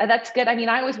 Expenses, that's good. I mean,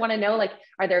 I always want to know,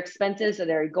 are there expenses? Are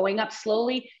they going up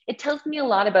slowly? It tells me a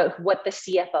lot about what the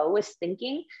CFO is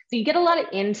thinking. So you get a lot of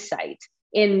insight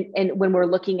in when we're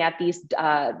looking at these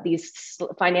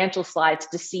financial slides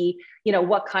to see,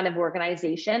 what kind of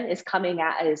organization is coming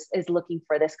at is looking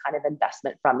for this kind of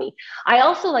investment from me. I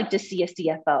also like to see a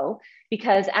CFO,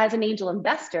 because as an angel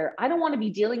investor, I don't want to be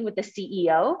dealing with the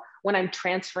CEO when I'm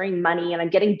transferring money and I'm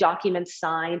getting documents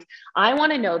signed. I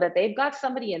want to know that they've got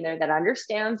somebody in there that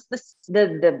understands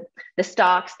the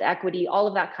stocks, the equity, all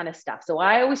of that kind of stuff. So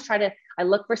I always I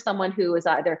look for someone who is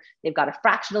either they've got a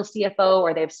fractional CFO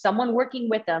or they have someone working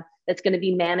with them that's going to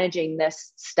be managing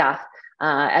this stuff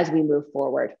as we move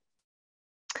forward.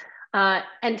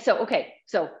 And so, okay,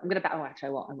 so I'm going to, actually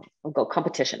I won't, I'll go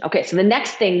competition. Okay, so the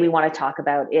next thing we want to talk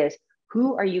about is,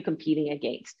 who are you competing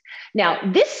against? Now,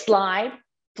 this slide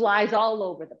flies all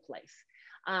over the place.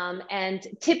 And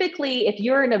typically, if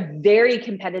you're in a very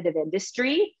competitive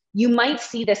industry, you might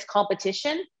see this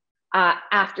competition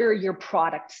after your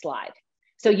product slide.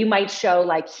 So you might show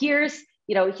here's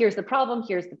the problem,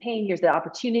 here's the pain, here's the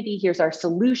opportunity, here's our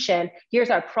solution, here's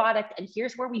our product, and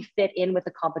here's where we fit in with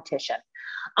the competition.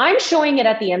 I'm showing it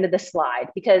at the end of the slide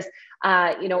because,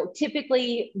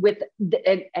 typically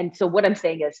and so what I'm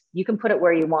saying is you can put it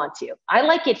where you want to. I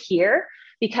like it here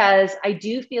because I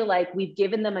do feel like we've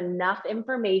given them enough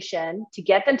information to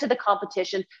get them to the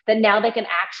competition that now they can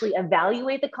actually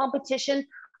evaluate the competition,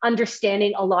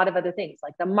 understanding a lot of other things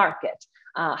like the market,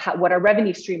 what our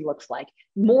revenue stream looks like.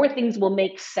 More things will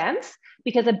make sense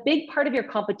because a big part of your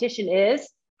competition is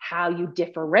how you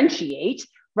differentiate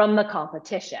from the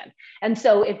competition. And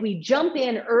so if we jump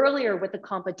in earlier with the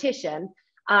competition,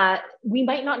 we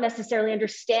might not necessarily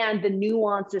understand the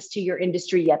nuances to your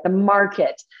industry yet, the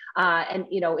market. And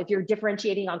if you're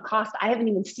differentiating on cost, I haven't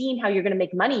even seen how you're going to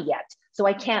make money yet. So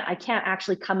I can't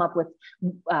actually come up with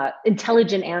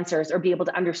intelligent answers or be able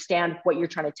to understand what you're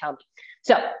trying to tell me.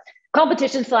 So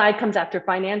competition slide comes after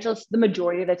financials the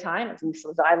majority of the time, at least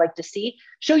as I like to see.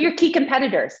 Show your key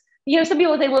competitors. Some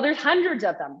people say, well, there's hundreds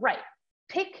of them. Right.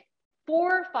 Pick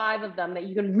 4 or 5 of them that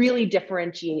you can really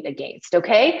differentiate against.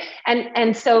 Okay.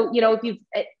 And so, if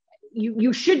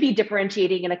you should be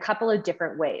differentiating in a couple of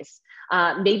different ways.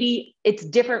 Maybe it's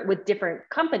different with different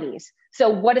companies. So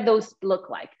what do those look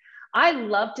like? I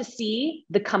love to see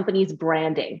the company's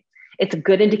branding. It's a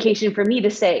good indication for me to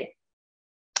say,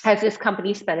 has this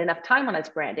company spent enough time on its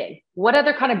branding? What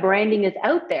other kind of branding is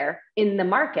out there in the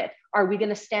market? Are we going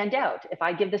to stand out? If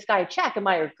I give this guy a check,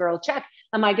 or girl a check,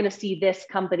 am I going to see this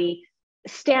company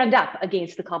stand up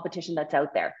against the competition that's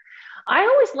out there? I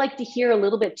always like to hear a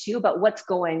little bit too about what's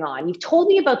going on. You've told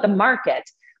me about the market,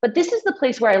 but this is the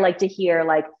place where I like to hear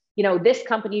this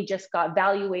company just got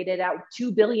valuated at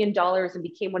 $2 billion and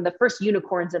became one of the first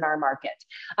unicorns in our market.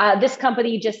 This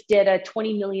company just did a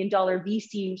 $20 million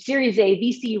Series A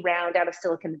VC round out of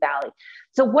Silicon Valley.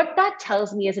 So what that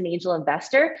tells me as an angel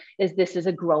investor is this is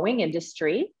a growing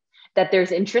industry, that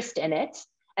there's interest in it.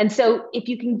 And so if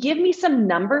you can give me some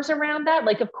numbers around that,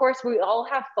 of course, we all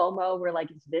have FOMO. We're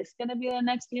like, is this going to be the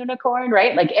next unicorn,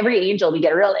 right? Like every angel, we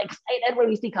get really excited when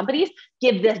we see companies.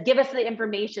 Give us the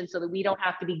information so that we don't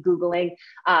have to be Googling.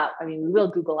 We will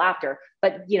Google after,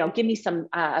 but give me some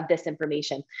of this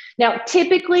information. Now,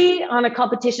 typically on a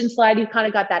competition slide, you've kind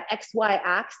of got that XY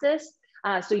axis.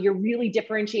 So you're really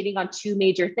differentiating on 2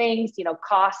 major things,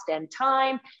 cost and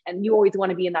time, and you always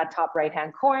want to be in that top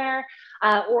right-hand corner,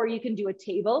 or you can do a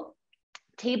table.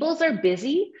 Tables are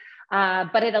busy.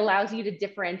 but it allows you to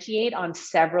differentiate on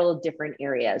several different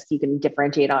areas. You can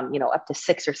differentiate on, up to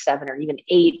 6 or 7 or even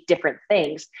 8 different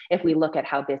things if we look at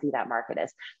how busy that market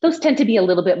is. Those tend to be a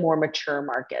little bit more mature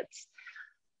markets.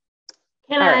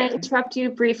 Can I interrupt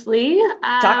you briefly?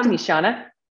 Talk to me, Shauna.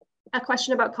 A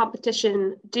question about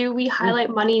competition. Do we highlight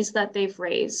monies that they've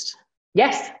raised?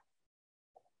 Yes.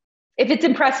 If it's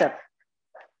impressive.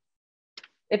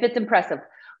 If it's impressive.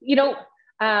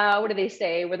 What do they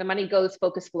say? Where the money goes,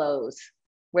 focus flows.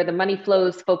 Where the money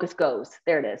flows, focus goes.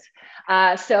 There it is.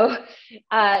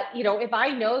 If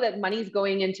I know that money's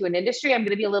going into an industry, I'm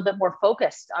going to be a little bit more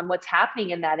focused on what's happening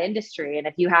in that industry. And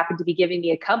if you happen to be giving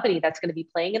me a company that's going to be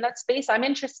playing in that space, I'm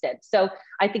interested. So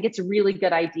I think it's a really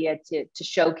good idea to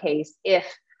showcase if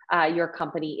your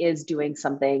company is doing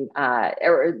something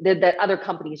or that other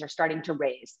companies are starting to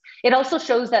raise. It also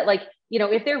shows that,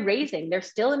 if they're raising, they're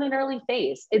still in an early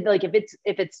phase.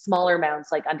 If it's smaller amounts,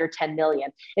 like under 10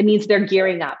 million, it means they're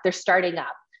gearing up, they're starting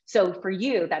up. So for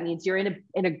you, that means you're in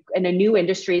a new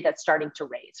industry that's starting to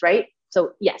raise, right?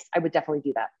 So yes, I would definitely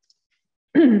do that.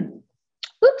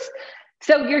 Oops.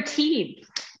 So your team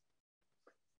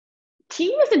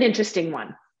is an interesting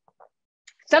one.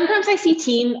 Sometimes I see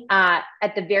team at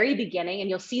the very beginning, and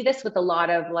you'll see this with a lot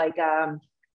of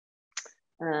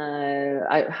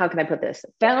how can I put this?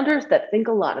 Founders that think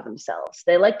a lot of themselves.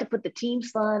 They like to put the team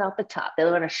slide off the top. They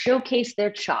want to showcase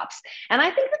their chops. And I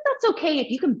think that that's okay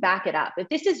if you can back it up. If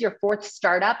this is your 4th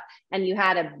startup and you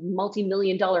had a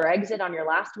multi-million-dollar exit on your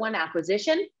last one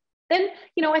acquisition, then,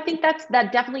 I think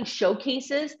that definitely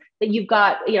showcases that you've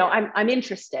got, I'm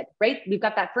interested, right? We've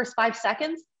got that first 5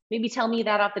 seconds. Maybe tell me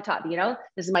that off the top.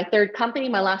 This is my 3rd company.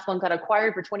 My last one got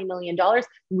acquired for $20 million. I'm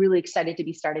really excited to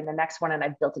be starting the next one, and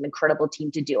I've built an incredible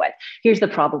team to do it. Here's the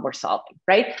problem we're solving,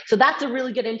 right? So that's a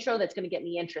really good intro that's going to get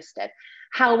me interested.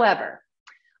 However,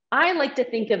 I like to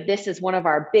think of this as one of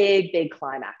our big, big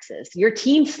climaxes, your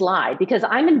team slide, because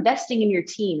I'm investing in your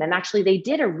team. And actually, they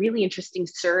did a really interesting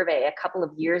survey a couple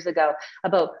of years ago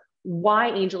about why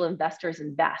angel investors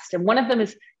invest. And one of them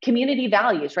is community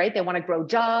values, right? They want to grow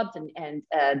jobs and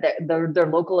their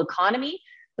local economy.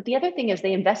 But the other thing is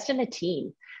they invest in a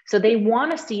team. So they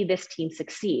want to see this team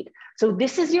succeed. So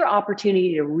this is your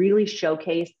opportunity to really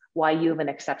showcase why you have an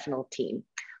exceptional team.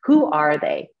 Who are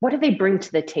they? What do they bring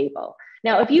to the table?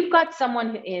 Now, if you've got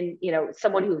someone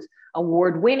who's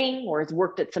award-winning or has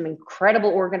worked at some incredible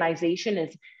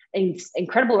organizations and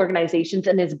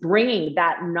is bringing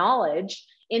that knowledge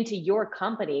into your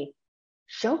company,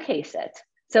 showcase it.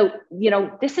 So,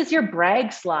 this is your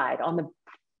brag slide on the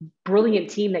brilliant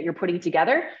team that you're putting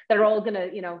together that are all going to,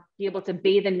 be able to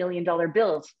bathe in $1 million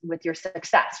bills with your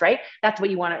success, right? That's what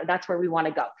you want to, that's where we want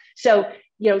to go. So,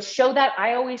 show that.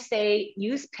 I always say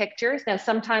use pictures. Now,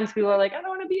 sometimes people are like, I don't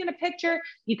want to be in a picture.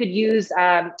 You could use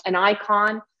an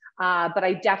icon. But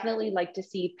I definitely like to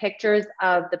see pictures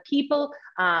of the people.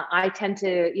 I tend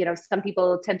to, some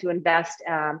people tend to invest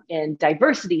in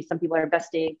diversity. Some people are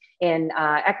investing in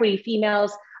equity,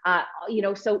 females.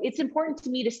 So it's important to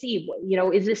me to see,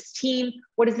 is this team,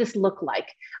 what does this look like?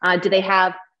 Do they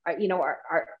have,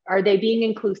 are they being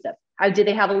inclusive? Do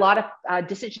they have a lot of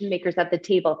decision makers at the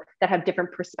table that have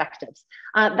different perspectives?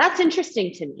 That's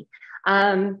interesting to me.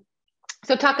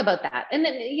 So talk about that. And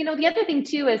then, the other thing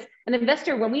too is an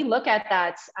investor, when we look at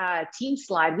that team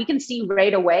slide, we can see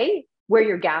right away where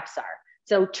your gaps are.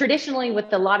 So traditionally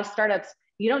with a lot of startups,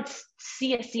 you don't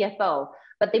see a CFO,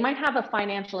 but they might have a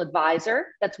financial advisor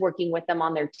that's working with them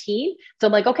on their team. So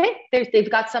I'm like, okay,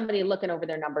 they've got somebody looking over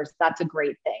their numbers. That's a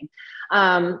great thing.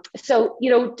 So,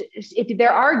 if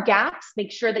there are gaps,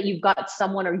 make sure that you've got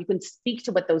someone or you can speak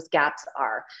to what those gaps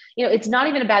are. It's not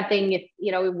even a bad thing if,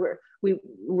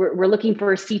 we're looking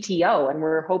for a CTO, and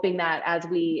we're hoping that as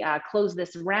we close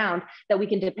this round, that we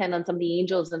can depend on some of the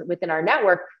angels within our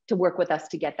network to work with us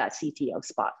to get that CTO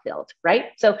spot filled, right?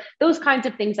 So those kinds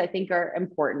of things I think are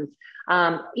important.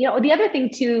 The other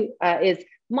thing too is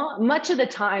much of the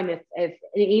time, if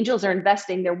angels are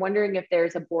investing, they're wondering if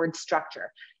there's a board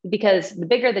structure, because the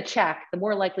bigger the check, the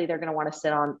more likely they're going to want to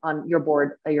sit on your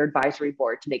board, your advisory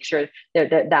board, to make sure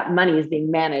that money is being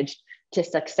managed to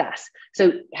success.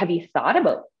 So have you thought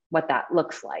about what that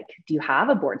looks like? Do you have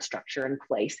a board structure in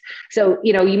place? So,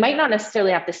 you might not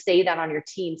necessarily have to say that on your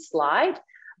team slide,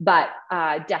 but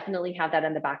definitely have that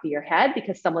in the back of your head,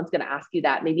 because someone's going to ask you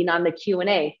that, maybe not in the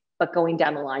Q&A, but going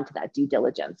down the line to that due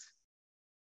diligence.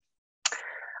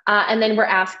 And then we're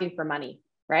asking for money,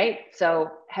 right?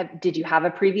 So did you have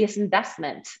a previous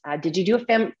investment? Did you do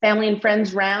a family and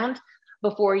friends round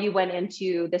before you went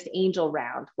into this angel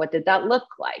round? What did that look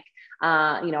like?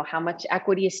 How much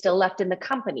equity is still left in the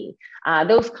company,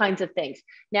 those kinds of things.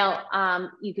 Now,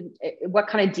 what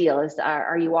kind of deal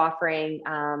are you offering,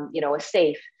 a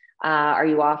safe? Are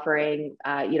you offering,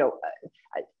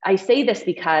 I say this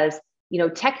because,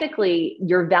 technically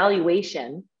your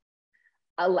valuation,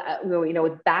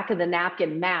 with back of the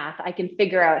napkin math, I can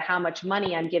figure out how much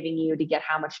money I'm giving you to get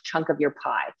how much chunk of your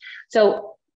pie.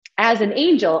 So as an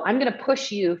angel, I'm going to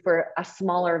push you for a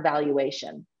smaller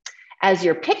valuation. As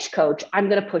your pitch coach, I'm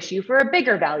going to push you for a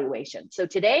bigger valuation. So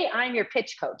today I'm your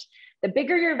pitch coach. The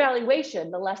bigger your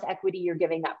valuation, the less equity you're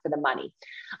giving up for the money.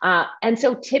 And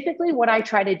so typically what I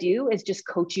try to do is just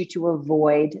coach you to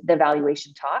avoid the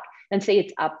valuation talk and say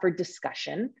it's up for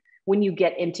discussion when you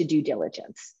get into due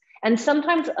diligence. And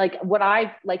sometimes, like what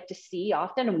I like to see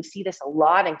often, and we see this a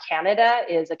lot in Canada,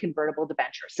 is a convertible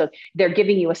debenture. So they're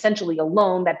giving you essentially a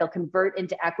loan that they'll convert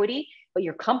into equity, but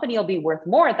your company will be worth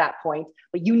more at that point,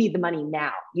 but you need the money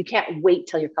now. You can't wait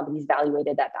till your company's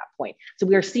valuated at that point. So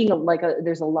we are seeing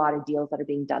there's a lot of deals that are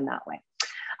being done that way.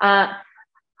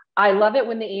 I love it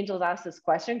when the angels ask this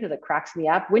question because it cracks me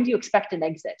up. When do you expect an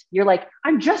exit? You're like,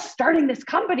 I'm just starting this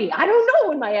company. I don't know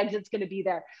when my exit's going to be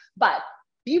there, but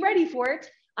be ready for it.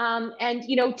 And,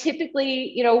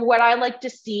 typically, what I like to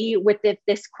see with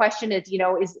this question is,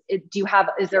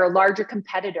 is there a larger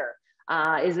competitor?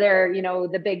 Is there,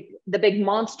 the big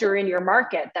monster in your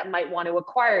market that might want to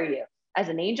acquire you? As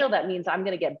an angel, that means I'm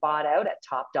going to get bought out at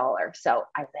top dollar. So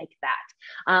I like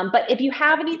that. But if you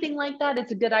have anything like that,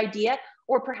 it's a good idea.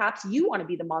 Or perhaps you want to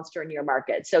be the monster in your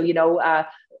market. So,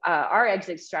 our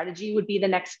exit strategy would be the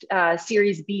next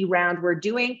Series B round we're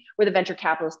doing, where the venture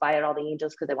capitalists buy out all the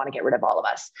angels because they want to get rid of all of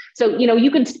us. So,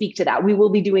 you can speak to that. We will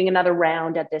be doing another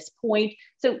round at this point.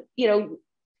 So,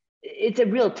 it's a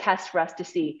real test for us to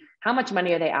see how much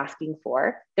money are they asking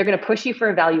for. They're going to push you for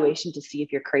evaluation to see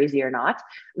if you're crazy or not.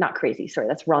 Not crazy, sorry,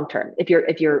 that's wrong term. If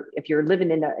you're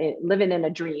living in a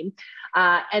dream,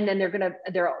 and then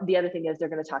the other thing is they're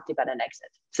going to talk to you about an exit.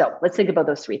 So let's think about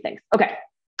those three things. Okay,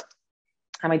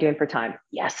 how am I doing for time?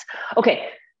 Yes. Okay,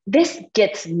 this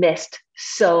gets missed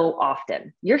so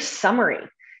often. Your summary.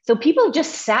 So people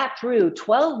just sat through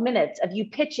 12 minutes of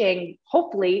you pitching,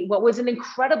 hopefully, what was an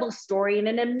incredible story and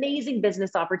an amazing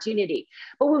business opportunity.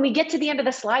 But when we get to the end of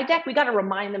the slide deck, we got to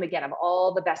remind them again of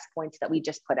all the best points that we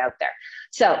just put out there.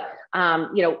 So,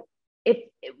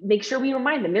 make sure we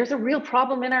remind them there's a real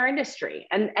problem in our industry.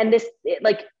 And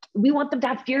we want them to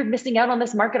have fear of missing out on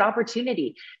this market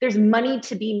opportunity. There's money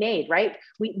to be made, right?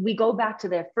 We go back to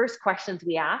the first questions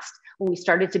we asked when we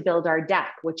started to build our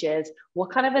deck, which is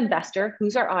what kind of investor,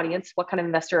 who's our audience, what kind of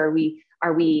investor are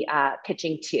we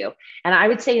pitching to? And I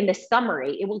would say in this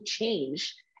summary, it will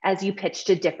change as you pitch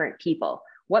to different people.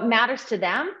 What matters to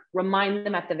them, remind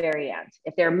them at the very end.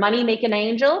 If they're money making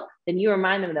angel, then you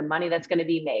remind them of the money that's going to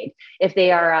be made. If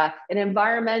they are an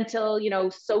environmental,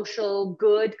 social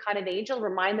good kind of angel,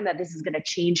 remind them that this is going to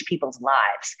change people's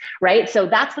lives, right? So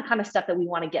that's the kind of stuff that we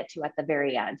want to get to at the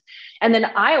very end. And then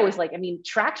I always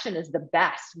traction is the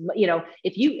best.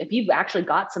 If you've actually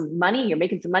got some money, you're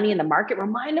making some money in the market,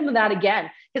 remind them of that again,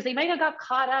 because they might have got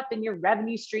caught up in your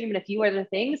revenue stream and a few other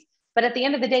things. But at the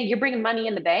end of the day, you're bringing money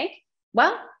in the bank.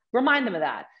 Well, remind them of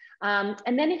that.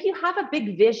 And then if you have a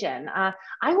big vision, I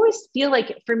always feel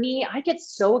like for me, I get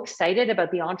so excited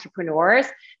about the entrepreneurs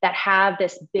that have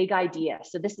this big idea.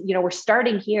 So this, we're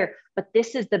starting here, but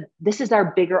this is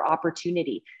our bigger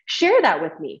opportunity. Share that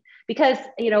with me because,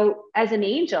 as an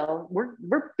angel,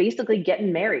 we're basically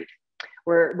getting married.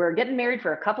 We're getting married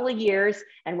for a couple of years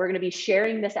and we're going to be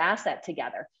sharing this asset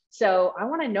together. So I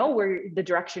want to know where the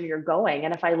direction you're going.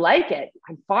 And if I like it,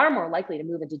 I'm far more likely to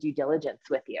move into due diligence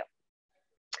with you.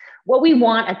 What we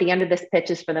want at the end of this pitch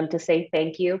is for them to say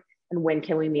thank you and when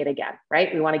can we meet again,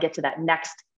 right? We want to get to that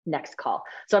next call.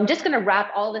 So I'm just going to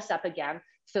wrap all this up again.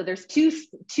 So there's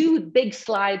two big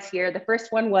slides here. The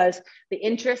first one was the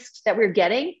interest that we're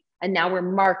getting, and now we're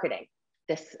marketing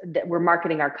we're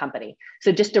marketing our company.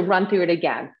 So just to run through it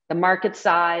again, the market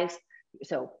size.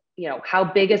 So how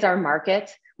big is our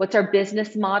market? What's our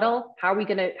business model?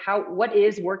 What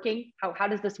is working? How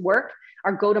does this work?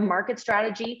 Our go-to-market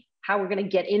strategy, how we're going to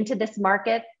get into this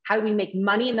market. How do we make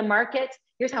money in the market?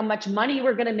 Here's how much money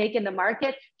we're going to make in the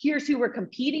market. Here's who we're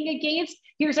competing against.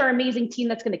 Here's our amazing team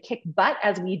that's going to kick butt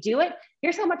as we do it.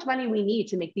 Here's how much money we need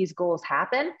to make these goals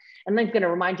happen. And then I'm going to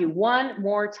remind you one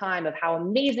more time of how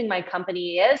amazing my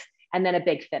company is, and then a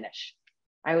big finish.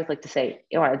 I always like to say,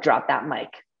 you want to drop that mic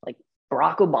like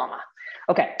Barack Obama.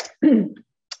 Okay.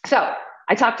 So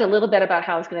I talked a little bit about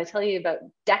how I was going to tell you about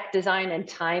deck design and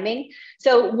timing.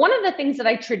 So one of the things that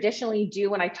I traditionally do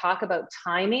when I talk about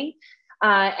timing,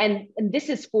 and this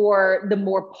is for the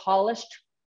more polished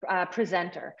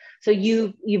presenter. So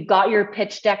you've got your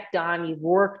pitch deck done, you've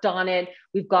worked on it,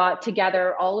 we've got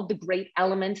together all of the great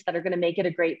elements that are going to make it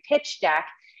a great pitch deck.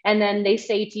 And then they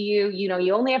say to you, you know,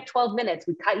 you only have 12 minutes,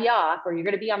 we cut you off, or you're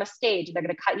going to be on a stage and they're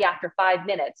going to cut you after 5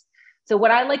 minutes. So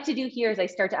what I like to do here is I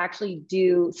start to actually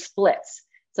do splits.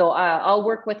 So I'll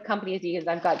work with companies, because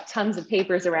I've got tons of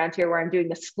papers around here where I'm doing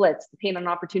the splits, the pain on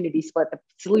opportunity split, the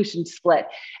solution split.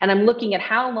 And I'm looking at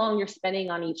how long you're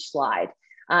spending on each slide.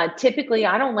 Typically,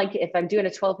 I don't like, if I'm doing a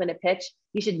 12-minute pitch,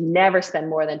 you should never spend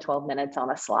more than 12 minutes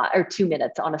on a slide, or 2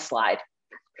 minutes on a slide.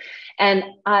 And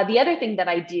the other thing that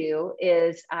I do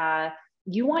is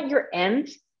you want your end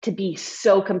to be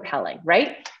so compelling,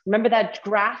 right? Remember that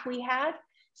graph we had?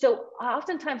 So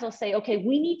oftentimes I'll say, okay,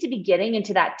 we need to be getting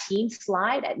into that team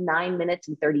slide at 9 minutes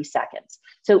and 30 seconds.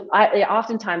 So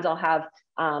oftentimes I'll have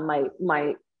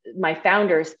my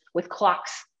founders with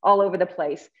clocks all over the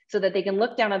place so that they can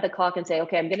look down at the clock and say,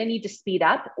 okay, I'm going to need to speed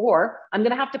up, or I'm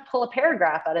going to have to pull a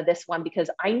paragraph out of this one because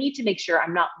I need to make sure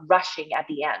I'm not rushing at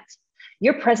the end.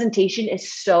 Your presentation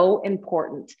is so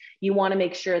important. You want to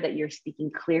make sure that you're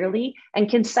speaking clearly and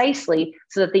concisely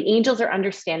so that the angels are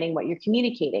understanding what you're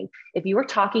communicating. If you were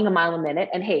talking a mile a minute,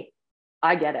 and hey,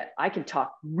 I get it, I can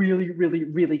talk really, really,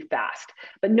 really fast,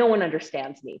 but no one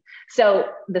understands me. So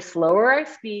the slower I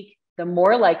speak, the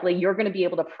more likely you're going to be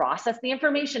able to process the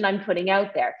information I'm putting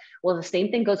out there. Well, the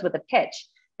same thing goes with a pitch.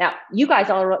 Now, you guys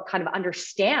all kind of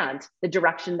understand the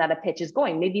direction that a pitch is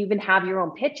going. Maybe you even have your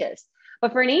own pitches.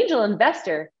 But for an angel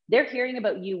investor, they're hearing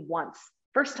about you once,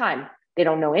 first time. They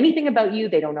don't know anything about you.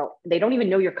 They don't even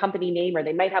know your company name, or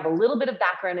they might have a little bit of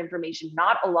background information,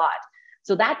 not a lot.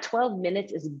 So that 12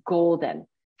 minutes is golden.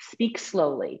 Speak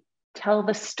slowly, tell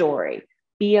the story,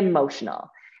 be emotional.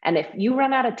 And if you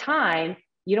run out of time,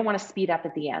 you don't want to speed up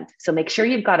at the end. So make sure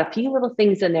you've got a few little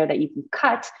things in there that you can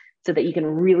cut so that you can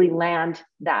really land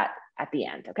that at the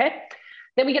end, okay?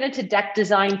 Then we get into deck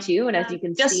design too. And as you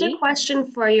can just see. Just a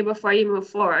question for you before you move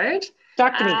forward.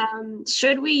 Talk to me.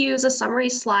 Should we use a summary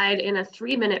slide in a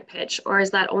 3-minute pitch, or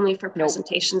is that only for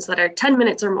presentations that are 10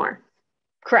 minutes or more?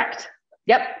 Correct.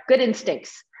 Yep. Good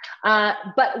instincts.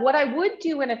 But what I would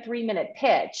do in a 3-minute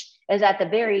pitch is at the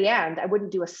very end, I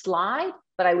wouldn't do a slide,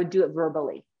 but I would do it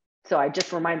verbally. So I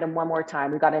just remind them one more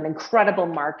time, we've got an incredible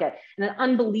market and an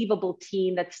unbelievable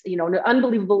team that's, you know, an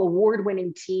unbelievable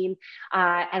award-winning team.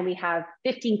 And we have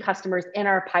 15 customers in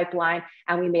our pipeline,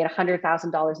 and we made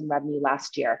 $100,000 in revenue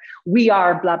last year. We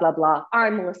are blah, blah, blah.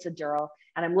 I'm Melissa Durrell,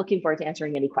 and I'm looking forward to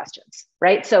answering any questions,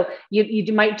 right? So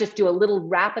you might just do a little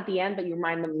wrap at the end, but you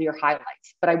remind them of your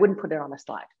highlights, but I wouldn't put it on a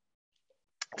slide.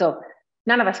 So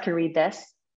none of us can read this.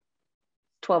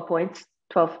 12 points,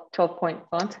 12-point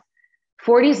font.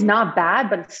 40 is not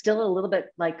bad, but it's still a little bit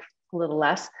like a little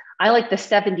less. I like the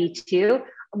 72.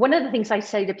 One of the things I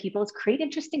say to people is create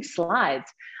interesting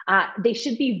slides. They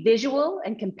should be visual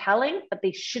and compelling, but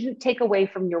they shouldn't take away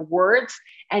from your words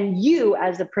and you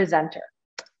as a presenter.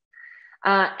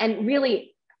 And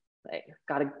really, I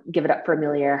gotta give it up for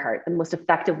Amelia Earhart. The most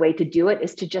effective way to do it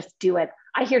is to just do it.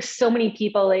 I hear so many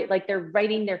people, like they're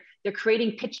writing, they're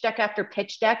creating pitch deck after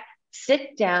pitch deck.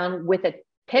 Sit down with a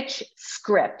pitch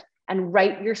script and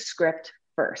write your script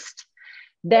first.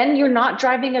 Then you're not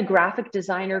driving a graphic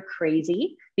designer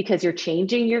crazy because you're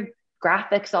changing your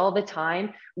graphics all the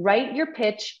time. Write your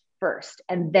pitch first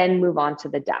and then move on to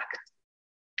the deck.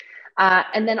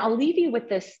 And then I'll leave you with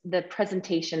the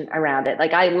presentation around it.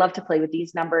 Like, I love to play with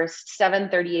these numbers, 7,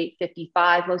 38,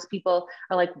 55. Most people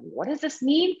are like, what does this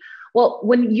mean? Well,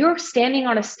 when you're standing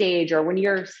on a stage, or when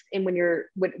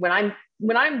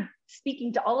I'm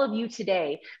speaking to all of you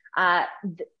today,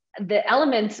 the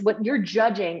elements, what you're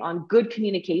judging on good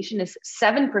communication is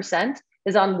 7%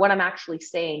 is on what I'm actually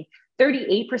saying.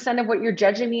 38% of what you're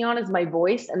judging me on is my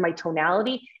voice and my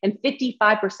tonality, and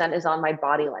 55% is on my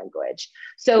body language.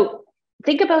 So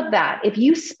think about that. If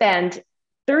you spend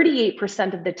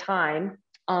 38% of the time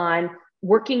on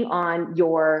working on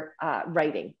your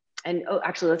writing, and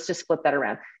actually, let's just flip that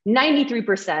around.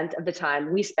 93% of the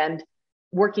time we spend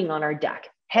working on our deck,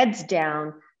 heads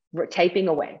down, we're typing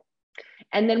away.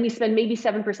 And then we spend maybe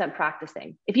 7%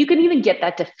 practicing. If you can even get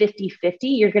that to 50-50,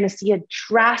 you're going to see a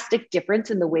drastic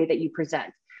difference in the way that you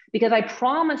present. Because I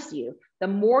promise you, the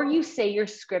more you say your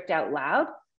script out loud,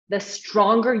 the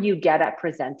stronger you get at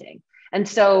presenting. And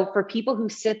so for people who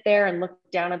sit there and look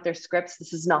down at their scripts,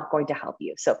 this is not going to help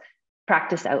you. So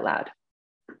practice out loud.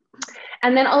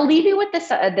 And then I'll leave you with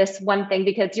this one thing,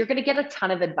 because you're going to get a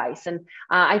ton of advice. And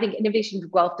I think Innovation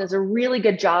Guelph does a really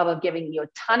good job of giving you a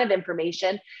ton of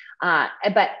information. But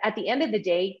at the end of the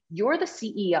day, you're the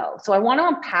CEO. So I want to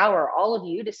empower all of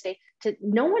you to say,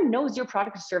 no one knows your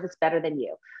product or service better than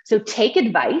you. So take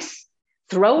advice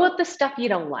throw out the stuff you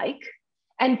don't like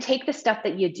and take the stuff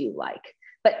that you do like.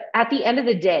 But at the end of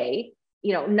the day,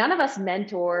 none of us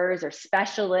mentors or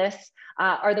specialists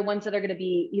are the ones that are going to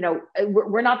be,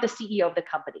 we're not the CEO of the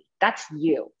company. That's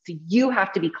you. So you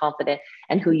have to be confident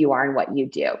in who you are and what you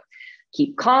do.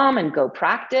 Keep calm and go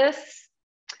practice.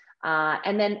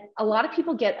 And then a lot of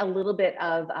people get a little bit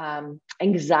of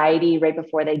anxiety right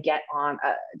before they get on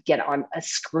a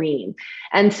screen.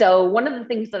 And so one of the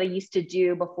things that I used to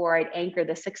do before I'd anchor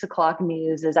the 6 o'clock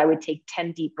news is I would take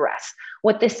 10 deep breaths.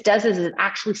 What this does is it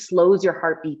actually slows your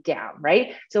heartbeat down,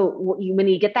 right? So when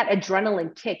you get that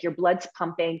adrenaline kick, your blood's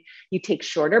pumping, you take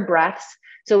shorter breaths.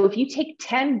 So if you take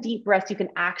 10 deep breaths, you can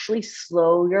actually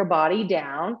slow your body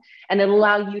down and it'll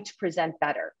allow you to present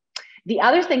better. The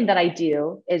other thing that I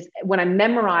do is when I'm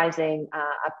memorizing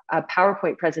a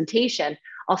PowerPoint presentation,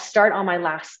 I'll start on my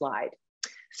last slide.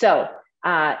 So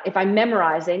if I'm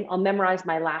memorizing, I'll memorize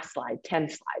my last slide, 10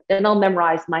 slide. Then I'll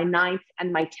memorize my 9th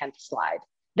and my 10th slide.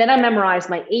 Then I memorize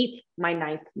my 8th, my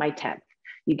 9th, my 10th.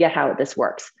 You get how this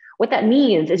works. What that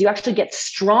means is you actually get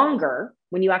stronger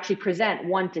when you actually present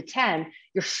 1 to 10.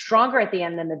 You're stronger at the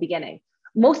end than the beginning.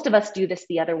 Most of us do this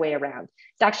the other way around.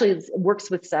 It works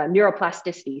with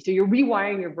neuroplasticity. So you're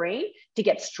rewiring your brain to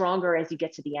get stronger as you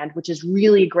get to the end, which is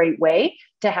really a great way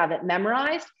to have it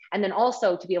memorized. And then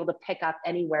also to be able to pick up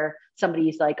anywhere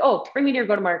somebody's like, oh, bring me to your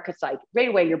go-to-market site. Right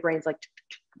away, your brain's like,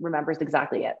 remembers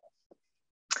exactly it.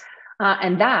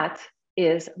 And that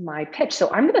is my pitch. So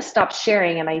I'm going to stop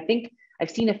sharing. And I think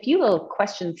I've seen a few little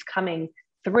questions coming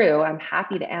through. I'm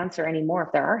happy to answer any more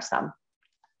if there are some.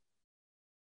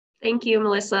 Thank you,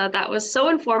 Melissa. That was so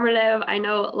informative. I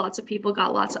know lots of people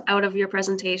got lots out of your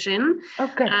presentation.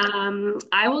 Oh, good.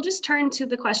 I will just turn to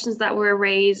the questions that were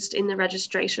raised in the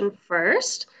registration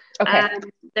first. Okay.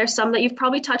 There's some that you've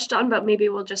probably touched on, but maybe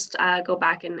we'll just go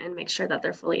back and make sure that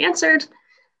they're fully answered.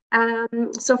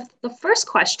 So the first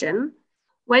question,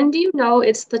 when do you know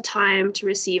it's the time to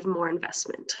receive more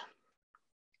investment?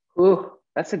 Ooh,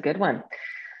 that's a good one.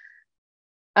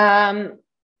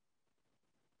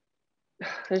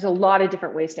 There's a lot of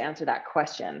different ways to answer that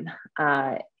question.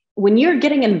 When you're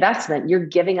getting investment, you're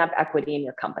giving up equity in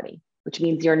your company, which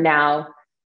means you're now,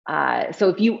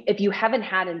 so if you haven't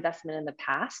had investment in the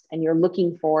past and you're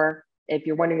looking for, if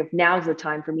you're wondering if now's the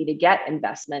time for me to get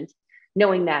investment,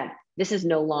 knowing that this is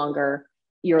no longer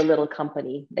your little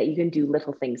company that you can do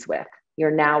little things with.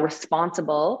 You're now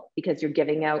responsible because you're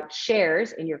giving out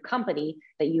shares in your company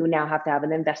that you now have to have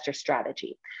an investor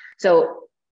strategy. So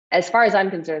as far as I'm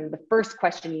concerned, the first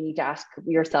question you need to ask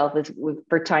yourself is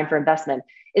for time for investment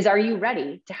is, are you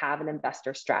ready to have an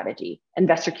investor strategy,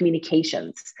 investor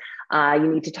communications?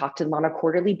 You need to talk to them on a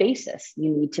quarterly basis. You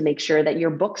need to make sure that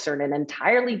your books are in an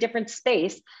entirely different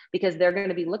space because they're going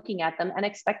to be looking at them and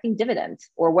expecting dividends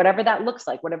or whatever that looks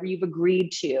like, whatever you've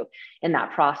agreed to in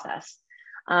that process.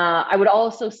 I would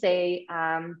also say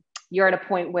you're at a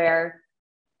point where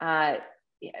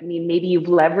maybe you've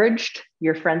leveraged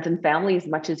your friends and family as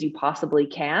much as you possibly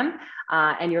can,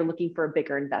 and you're looking for a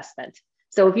bigger investment.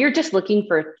 So if you're just looking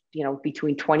for,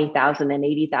 between $20,000 and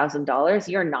 $80,000,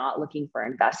 you're not looking for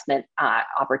investment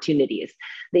opportunities.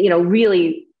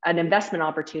 Really an investment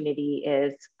opportunity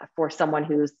is for someone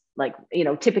who's like,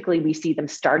 typically we see them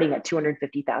starting at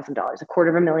 $250,000,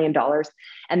 $250,000.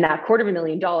 And that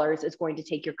 $250,000 is going to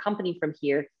take your company from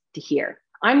here to here.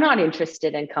 I'm not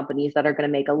interested in companies that are going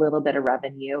to make a little bit of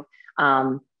revenue.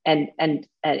 I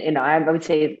would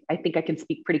say, I think I can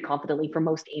speak pretty confidently for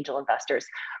most angel investors.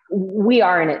 We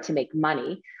are in it to make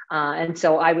money. And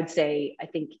so I would say, I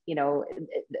think,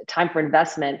 time for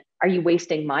investment, are you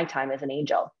wasting my time as an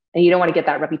angel? And you don't want to get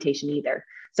that reputation either.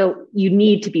 So you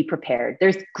need to be prepared.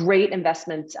 There's great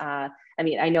investments. I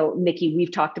know, Nikki,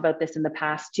 we've talked about this in the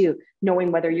past too,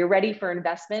 knowing whether you're ready for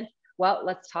investment. Well,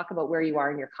 let's talk about where you are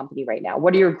in your company right now.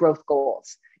 What are your growth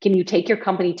goals? Can you take your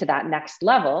company to that next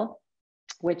level?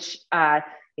 Which, does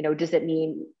it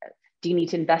mean, do you need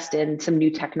to invest in some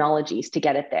new technologies to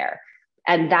get it there?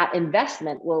 And that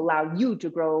investment will allow you to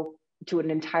grow to an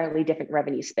entirely different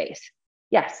revenue space.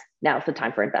 Yes, now's the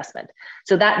time for investment.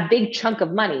 So that big chunk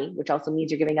of money, which also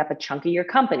means you're giving up a chunk of your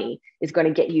company, is going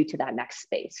to get you to that next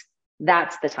space.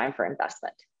 That's the time for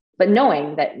investment. But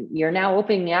knowing that you're now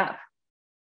opening up.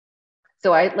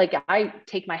 So I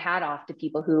take my hat off to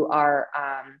people who are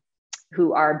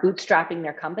bootstrapping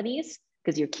their companies,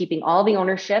 because you're keeping all the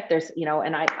ownership. There's,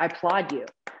 and I applaud you,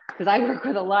 because I work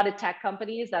with a lot of tech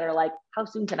companies that are like, how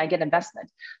soon can I get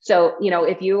investment? So,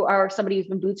 if you are somebody who's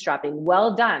been bootstrapping,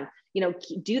 well done.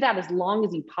 Do that as long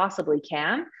as you possibly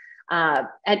can. And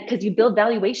because you build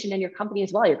valuation in your company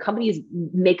as well. Your company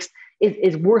makes,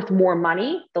 is worth more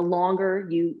money, the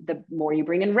more you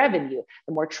bring in revenue,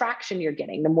 the more traction you're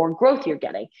getting, the more growth you're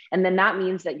getting. And then that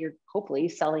means that you're hopefully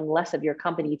selling less of your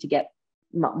company to get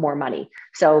more money.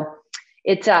 So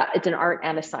it's an art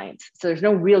and a science. So there's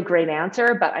no real great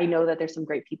answer, but I know that there's some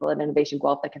great people at Innovation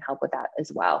Guelph that can help with that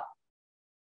as well.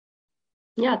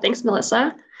 Yeah, thanks,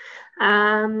 Melissa.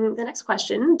 The next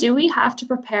question, do we have to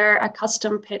prepare a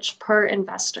custom pitch per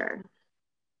investor?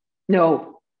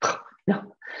 No.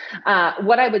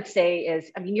 What I would say is,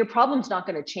 I mean, your problem's not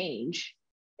going to change.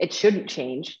 It shouldn't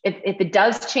change. If it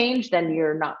does change, then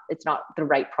it's not the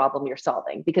right problem you're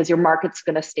solving, because your market's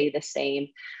going to stay the same.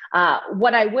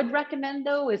 What I would recommend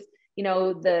though is,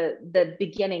 the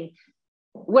beginning.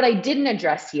 What I didn't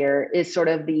address here is sort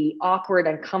of the awkward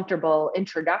and comfortable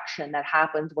introduction that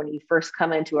happens when you first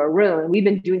come into a room. And we've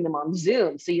been doing them on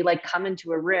Zoom. So you come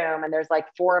into a room and there's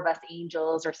 4 of us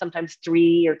angels, or sometimes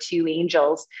 3 or 2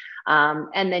 angels.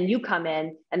 And then you come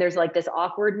in and there's this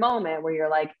awkward moment where you're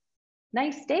like,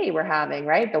 nice day we're having,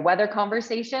 right? The weather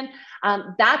conversation.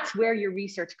 That's where your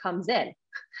research comes in.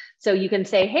 So you can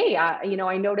say, hey,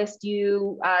 I noticed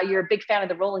you're a big fan of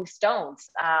the Rolling Stones.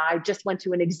 I just went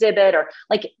to an exhibit, or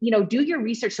do your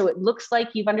research so it looks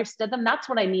like you've understood them. That's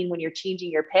what I mean when you're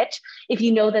changing your pitch. If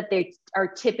you know that they are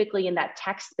typically in that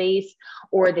tech space,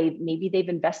 or maybe they've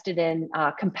invested in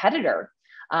a competitor,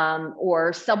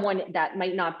 or someone that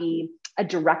might not be a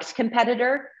direct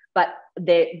competitor, but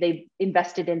they've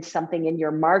invested in something in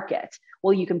your market.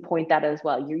 Well, you can point that as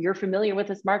well. You're familiar with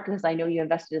this market because I know you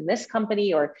invested in this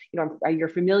company, or you're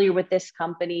familiar with this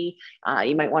company.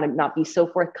 You might want to not be so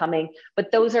forthcoming,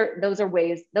 but those are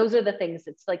ways. Those are the things.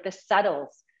 It's like the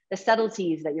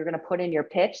subtleties that you're going to put in your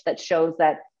pitch that shows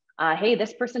that, hey,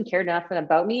 this person cared enough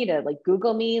about me to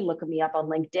Google me, look me up on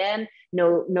LinkedIn,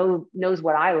 knows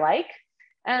what I like.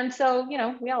 And so,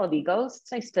 we all have egos.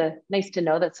 It's nice to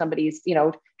know that somebody's,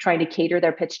 trying to cater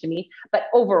their pitch to me. But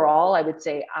overall, I would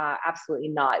say absolutely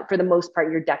not. For the most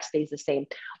part, your deck stays the same.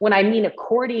 When I mean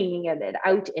accordioning it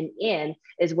out and in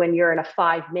is when you're in a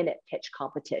 5-minute pitch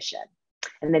competition.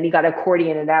 And then you got to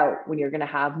accordion it out when you're going to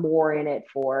have more in it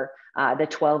for the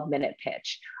 12-minute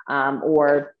pitch.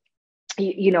 Or,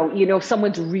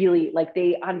 someone's really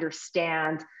they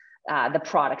understand the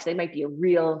products. They might be a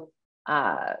real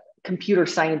computer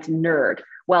science nerd.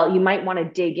 Well, you might want to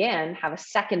dig in, have a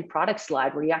second product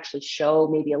slide where you actually show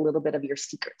maybe a little bit of your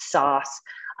secret sauce,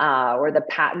 or the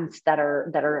patents that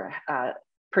are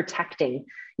protecting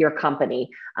your company.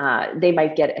 They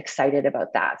might get excited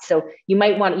about that. So you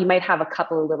might have a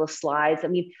couple of little slides. I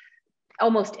mean,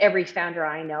 almost every founder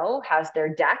I know has their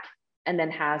deck and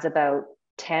then has about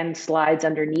 10 slides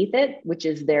underneath it, which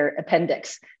is their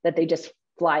appendix that they just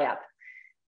fly up.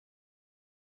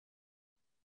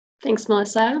 Thanks,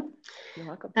 Melissa. You're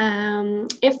welcome.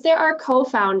 If there are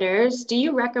co-founders, do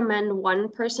you recommend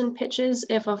one-person pitches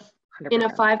in a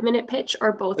 5-minute pitch,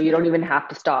 or both? Well, you don't even have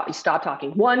to stop. You stop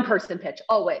talking. One-person pitch,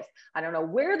 always. I don't know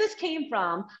where this came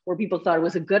from, where people thought it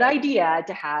was a good idea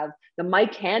to have the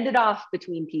mic handed off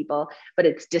between people, but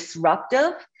it's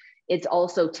disruptive. It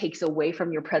also takes away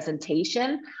from your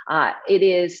presentation. It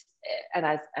is, and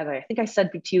as I think I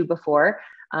said to you before,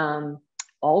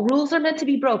 all rules are meant to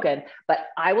be broken, but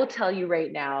I will tell you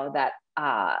right now that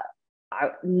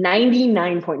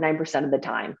 99.9% of the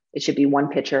time, it should be one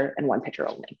pitcher and one pitcher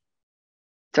only.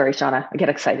 Sorry, Shauna, I get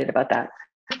excited about that.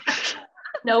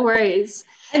 No worries.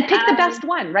 And pick the best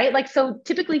one, right? So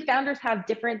typically founders have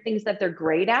different things that they're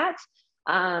great at.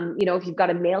 If you've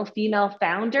got a male, female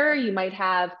founder, you might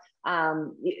have,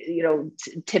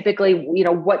 typically,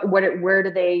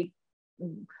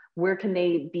 where can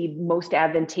they be most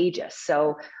advantageous?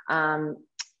 So,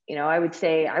 I would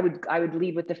say I would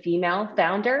lead with the female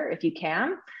founder if you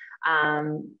can.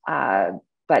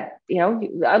 But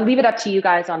I'll leave it up to you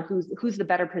guys on who's the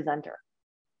better presenter.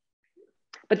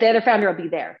 But the other founder will be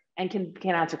there and can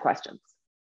answer questions.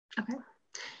 Okay.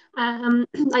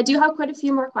 I do have quite a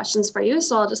few more questions for you,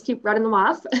 so I'll just keep running them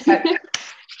off. Okay.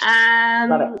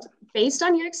 Love it. Based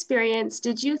on your experience,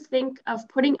 did you think of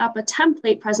putting up a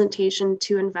template presentation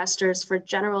to investors for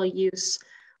general use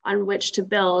on which to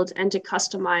build and to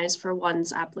customize for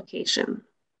one's application?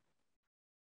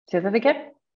 Say that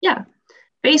again? Yeah.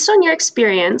 Based on your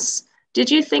experience, did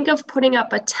you think of putting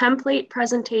up a template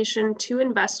presentation to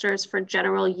investors for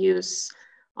general use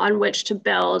on which to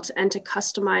build and to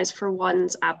customize for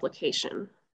one's application?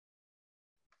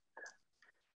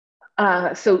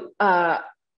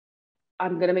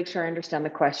 I'm going to make sure I understand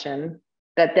the question.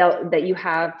 That you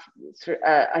have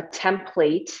a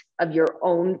template of your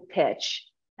own pitch,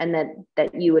 and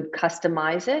that you would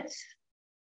customize it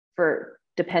for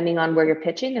depending on where you're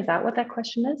pitching. Is that what that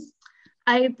question is?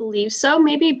 I believe so.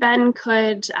 Maybe Ben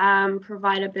could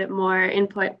provide a bit more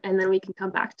input and then we can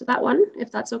come back to that one,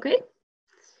 if that's okay.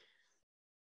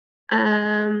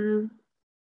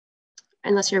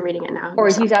 Unless you're reading it now. Or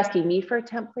he's asking me for a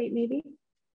template, maybe?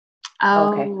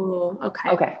 Oh, okay.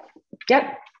 Okay.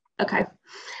 Yep. Okay.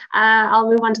 I'll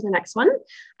move on to the next one.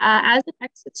 As an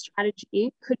exit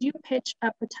strategy, could you pitch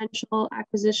a potential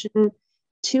acquisition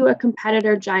to a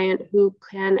competitor giant who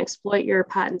can exploit your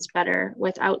patents better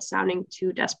without sounding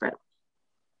too desperate?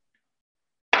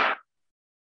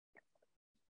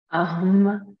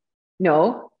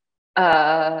 No.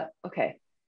 Okay.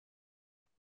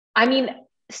 I mean,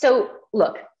 so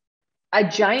look, a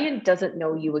giant doesn't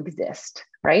know you exist,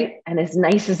 right? And as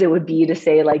nice as it would be to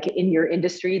say, like in your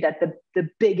industry, that the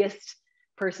biggest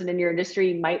person in your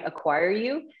industry might acquire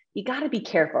you, you got to be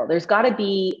careful. There's got to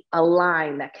be a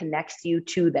line that connects you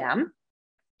to them.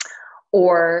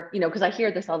 Or, you know, because I hear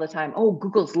this all the time, oh,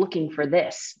 Google's looking for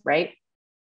this, right?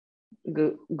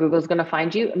 Google's going to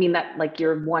find you. I mean, that like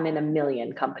you're one in a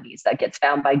million companies that gets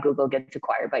found by Google, gets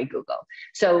acquired by Google.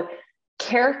 So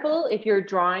careful if you're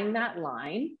drawing that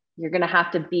line. You're going to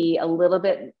have to be a little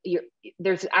bit,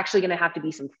 there's actually going to have to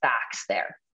be some facts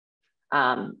there.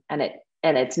 And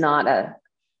it's not a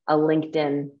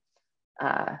LinkedIn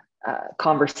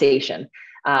conversation.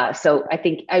 So I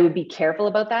think I would be careful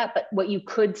about that. But what you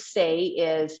could say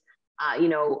is, you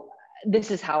know,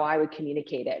 this is how I would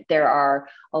communicate it. There are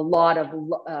a lot of,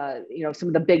 you know, some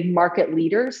of the big market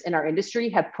leaders in our industry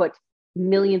have put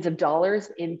millions of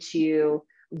dollars into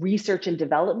research and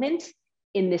development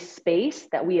in this space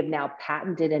that we have now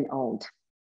patented and owned.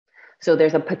 So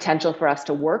there's a potential for us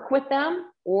to work with them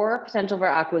or potential for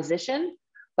acquisition.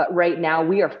 But right now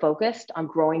we are focused on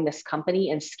growing this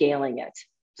company and scaling it.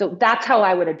 So that's how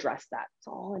I would address that. It's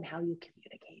all in how you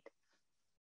communicate.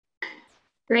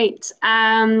 Great.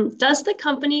 Does the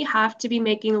company have to be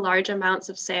making large amounts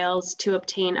of sales to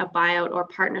obtain a buyout or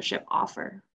partnership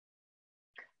offer?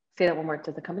 Say that one more.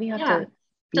 Does the company have to?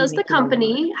 Does the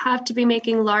company have to be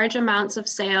making large amounts of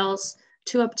sales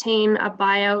to obtain a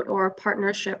buyout or a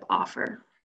partnership offer?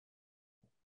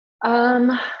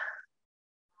 I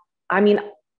mean,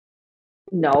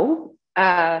 no.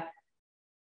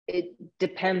 It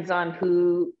depends on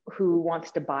who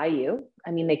wants to buy you.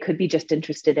 I mean, they could be just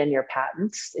interested in your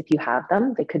patents if you have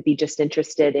them. They could be just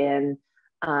interested in,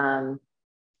 I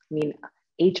mean,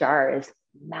 HR is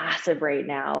massive right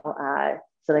now.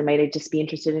 So they might just be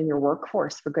interested in your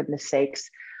workforce, for goodness sakes.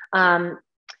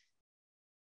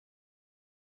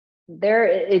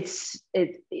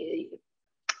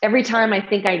 Every time I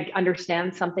think I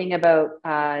understand something about,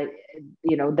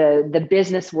 you know, the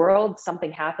business world,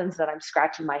 something happens that I'm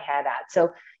scratching my head at.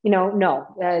 So, you know, no.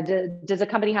 Does a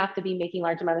company have to be making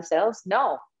large amount of sales?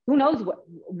 No. Who knows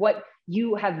what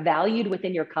you have valued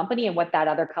within your company and what that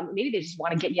other company, maybe they just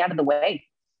want to get you out of the way.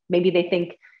 Maybe they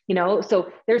think, you know,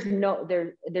 so there's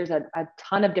a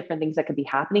ton of different things that could be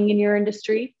happening in your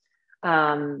industry.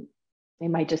 It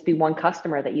might just be one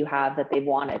customer that you have that they've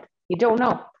wanted. You don't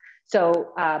know.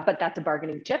 So, but that's a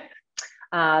bargaining chip.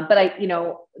 But you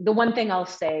know, the one thing I'll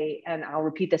say, and I'll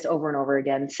repeat this over and over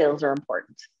again, sales are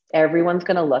important. Everyone's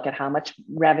going to look at how much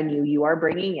revenue you are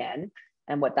bringing in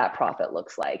and what that profit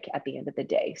looks like at the end of the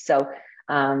day. So,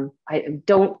 I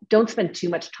don't spend too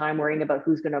much time worrying about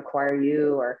who's going to acquire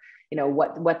you or, you know,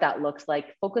 what that looks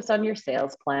like. Focus on your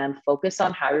sales plan, focus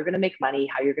on how you're going to make money,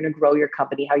 how you're going to grow your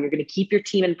company, how you're going to keep your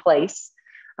team in place.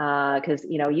 Because,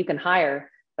 you know, you can hire,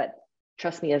 but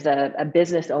trust me, as a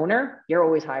business owner, you're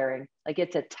always hiring. Like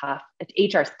HR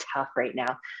is tough right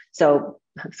now. So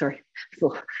sorry,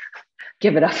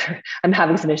 give it up. I'm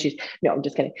having some issues. No, I'm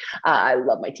just kidding. I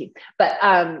love my team, but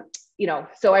you know,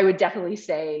 so I would definitely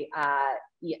say,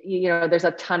 you know, there's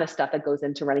a ton of stuff that goes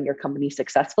into running your company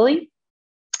successfully.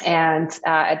 And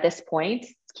at this point,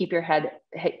 keep your head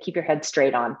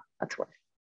straight on. That's what.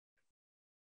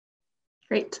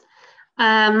 Great.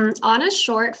 On a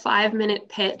short 5-minute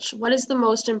pitch, what is the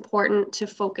most important to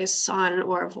focus on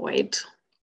or avoid?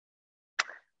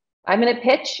 5-minute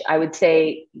pitch, I would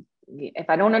say, if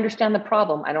I don't understand the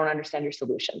problem, I don't understand your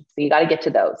solution. So you got to get to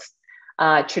those.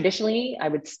 Traditionally, I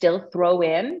would still throw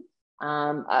in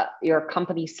your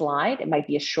company slide. It might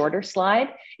be a shorter slide.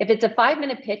 If it's a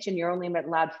 5-minute pitch and you're only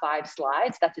allowed 5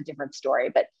 slides, that's a different story.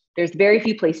 But there's very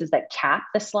few places that cap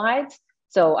the slides.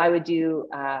 So I would do,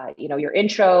 you know, your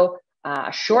intro,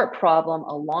 a short problem,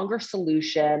 a longer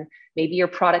solution. Maybe your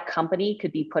product company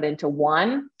could be put into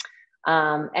one.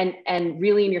 And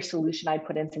really in your solution, I'd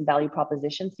put in some value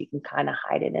propositions so you can kind of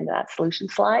hide it into that solution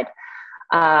slide.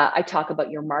 I talk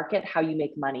about your market, how you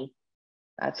make money.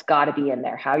 That's got to be in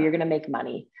there, how you're going to make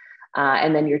money.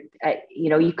 And then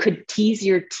you could tease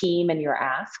your team and your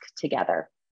ask together.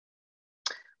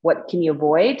 What can you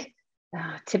avoid?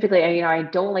 Typically, I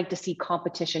don't like to see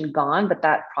competition gone, but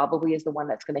that probably is the one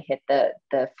that's going to hit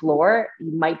the floor.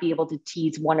 You might be able to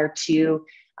tease one or two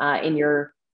in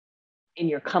your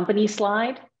company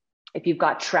slide. If you've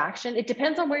got traction, it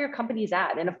depends on where your company's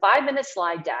at. In a 5-minute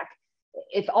slide deck,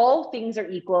 if all things are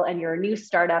equal and you're a new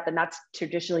startup, and that's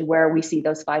traditionally where we see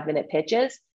those 5-minute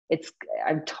pitches,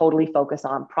 I'm totally focused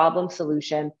on problem,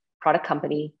 solution, product,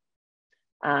 company,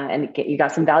 and you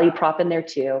got some value prop in there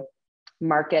too,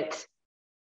 market,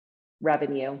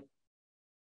 revenue,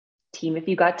 team if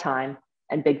you got time,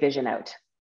 and big vision out.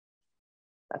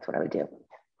 That's what I would do.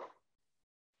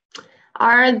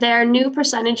 Are there new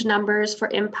percentage numbers for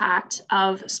impact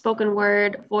of spoken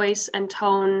word, voice and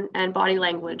tone and body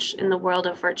language in the world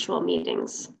of virtual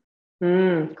meetings?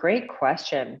 Great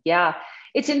question. Yeah,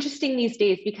 it's interesting these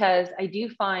days because I do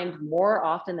find more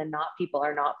often than not, people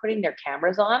are not putting their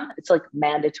cameras on. It's like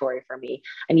mandatory for me.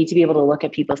 I need to be able to look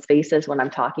at people's faces when I'm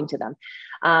talking to them.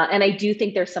 And I do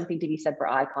think there's something to be said for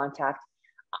eye contact.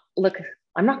 Look,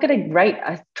 I'm not going to write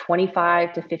a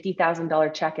 $25,000 to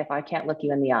 $50,000 check if I can't look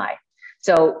you in the eye.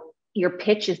 So your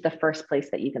pitch is the first place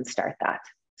that you can start that.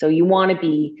 So you want to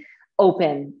be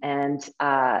open and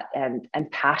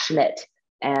passionate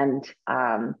and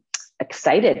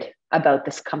excited about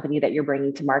this company that you're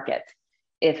bringing to market.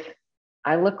 If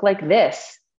I look like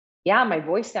this, yeah, my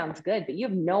voice sounds good, but you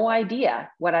have no idea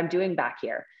what I'm doing back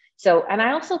here. So, and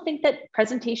I also think that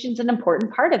presentation is an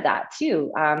important part of that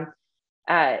too.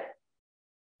 I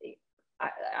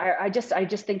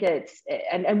just think it's,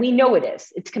 and we know it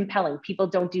is, it's compelling. People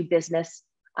don't do business.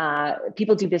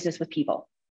 People do business with people,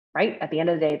 right? At the end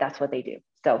of the day, that's what they do.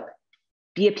 So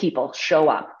be a people, show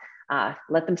up.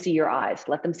 Let them see your eyes,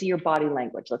 let them see your body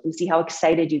language, let them see how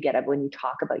excited you get when you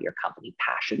talk about your company.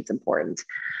 Passion's important.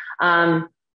 I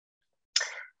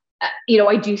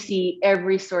do see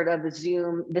every sort of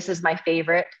Zoom. This is my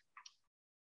favorite.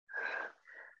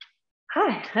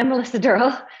 Hi, I'm Melissa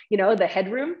Durrell, the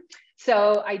headroom.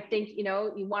 So I think,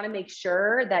 you want to make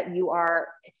sure that you are,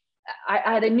 I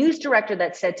had a news director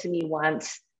that said to me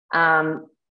once,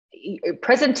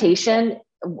 presentation,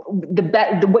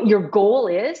 what your goal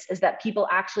is that people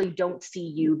actually don't see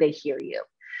you, they hear you.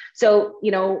 So,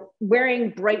 wearing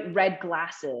bright red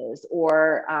glasses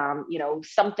or,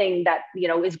 something that,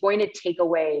 is going to take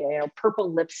away,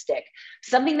 purple lipstick,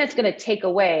 something that's going to take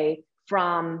away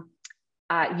from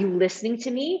you listening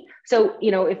to me. So,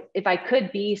 if I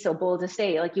could be so bold to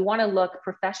say, like, you want to look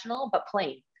professional, but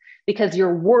plain, because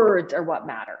your words are what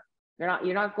matter.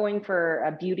 You're not going for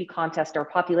a beauty contest or a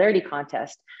popularity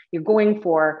contest. You're going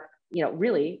for,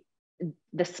 really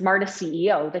the smartest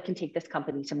CEO that can take this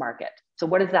company to market. So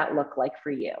what does that look like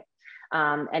for you?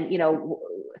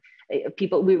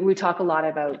 People, we talk a lot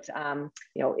about,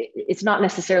 it's not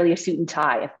necessarily a suit and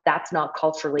tie if that's not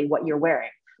culturally what you're wearing,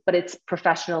 but it's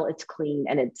professional, it's clean,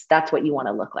 and that's what you want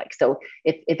to look like. So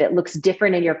if it looks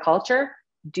different in your culture,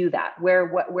 do that. Wear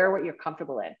what you're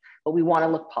comfortable in, but we want to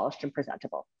look polished and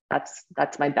presentable.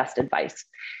 That's my best advice.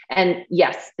 And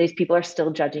yes, these people are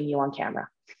still judging you on camera.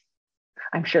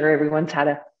 I'm sure everyone's had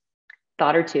a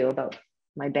thought or two about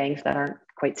my bangs that aren't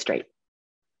quite straight.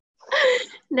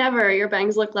 Never. Your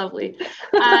bangs look lovely.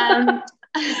 I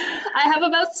have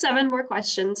about 7 more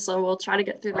questions, so we'll try to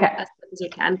get through them as quick as we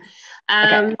can.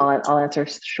 Okay, I'll answer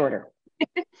shorter.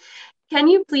 Can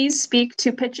you please speak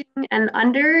to pitching an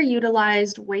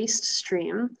underutilized waste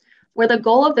stream where the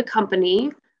goal of the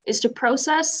company is to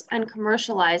process and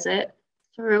commercialize it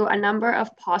through a number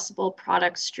of possible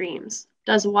product streams?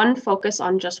 Does one focus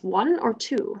on just one or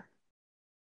two?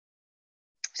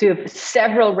 So you have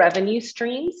several revenue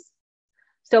streams.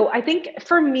 So I think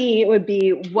for me, it would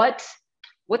be what's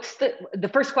the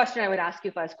first question I would ask you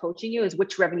if I was coaching you is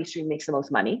which revenue stream makes the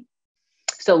most money?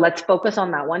 So let's focus on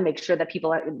that one. Make sure that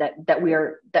people are,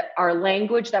 that our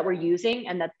language that we're using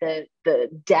and that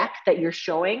the deck that you're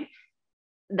showing,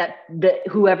 that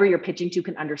whoever you're pitching to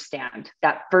can understand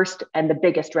that first and the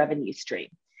biggest revenue stream.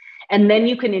 And then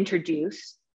you can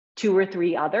introduce 2 or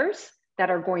 3 others that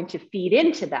are going to feed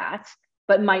into that,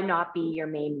 but might not be your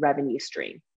main revenue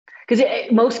stream.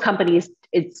 Because most companies,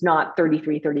 it's not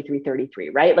 33, 33, 33,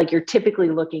 right? Like you're typically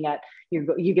looking at,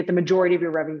 you get the majority of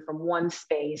your revenue from one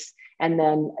space, and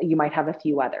then you might have a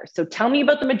few others. So tell me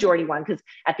about the majority one, because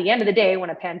at the end of the day, when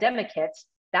a pandemic hits,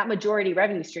 that majority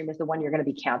revenue stream is the one you're going to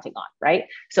be counting on, right?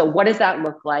 So what does that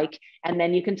look like? And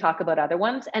then you can talk about other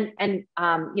ones. And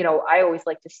I always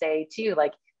like to say too,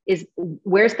 like,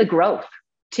 where's the growth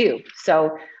too?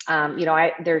 So,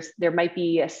 there might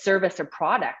be a service or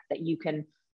product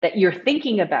that you're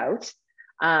thinking about,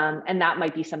 And that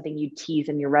might be something you tease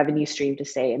in your revenue stream to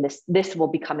say, and this will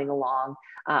be coming along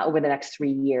over the next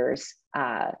 3 years,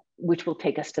 which will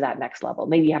take us to that next level.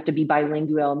 Maybe you have to be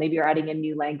bilingual. Maybe you're adding in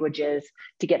new languages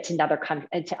to get to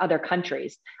other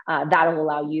countries. That'll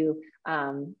allow you,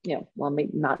 well,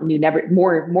 maybe not new, never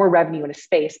more revenue in a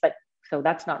space, but so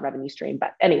that's not revenue stream.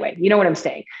 But anyway, you know what I'm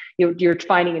saying? You're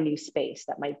finding a new space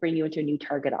that might bring you into a new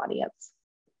target audience.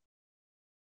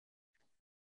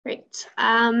 Great.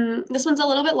 This one's a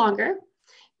little bit longer.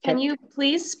 Can you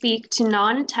please speak to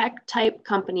non-tech type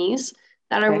companies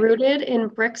that are rooted in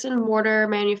bricks and mortar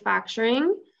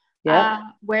manufacturing,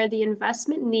 where the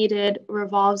investment needed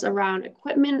revolves around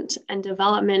equipment and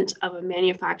development of a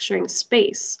manufacturing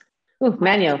space? Ooh,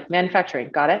 manufacturing.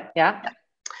 Got it. Yeah.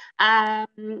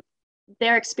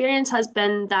 Their experience has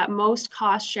been that most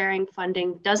cost sharing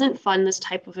funding doesn't fund this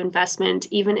type of investment,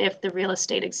 even if the real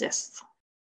estate exists.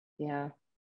 Yeah.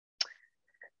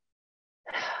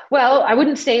 Well, I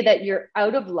wouldn't say that you're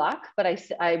out of luck, but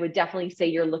I would definitely say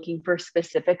you're looking for a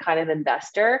specific kind of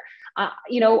investor.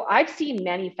 I've seen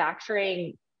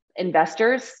manufacturing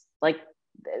investors, like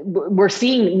we're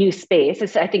seeing new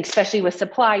space. I think especially with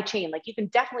supply chain, like you can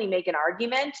definitely make an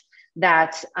argument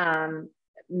that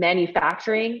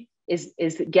manufacturing is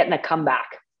getting a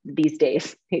comeback these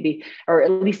days, maybe, or at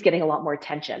least getting a lot more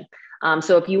attention.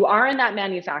 So if you are in that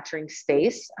manufacturing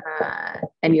space,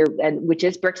 which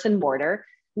is bricks and mortar,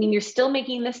 I mean, you're still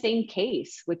making the same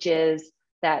case, which is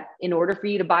that in order for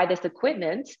you to buy this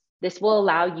equipment, this will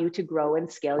allow you to grow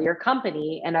and scale your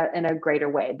company in a greater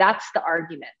way. That's the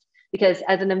argument. Because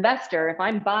as an investor, if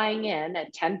I'm buying in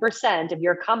at 10% of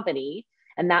your company,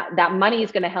 and that money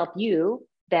is going to help you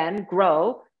then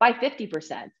grow by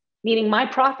 50%, meaning my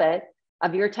profit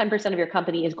of your 10% of your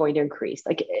company is going to increase.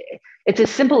 Like it's as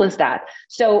simple as that.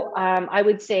 So I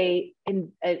would say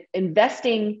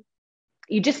investing,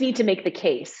 you just need to make the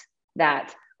case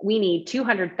that we need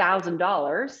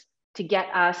 $200,000 to get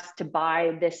us to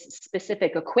buy this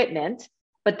specific equipment,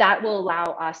 but that will allow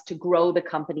us to grow the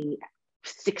company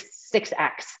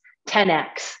 6x,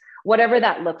 10x, whatever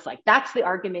that looks like. That's the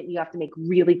argument you have to make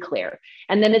really clear.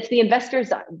 And then it's the investors,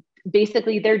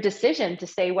 basically their decision to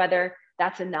say whether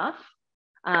that's enough.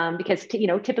 Because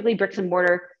typically bricks and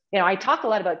mortar, I talk a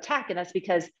lot about tech, and that's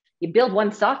because you build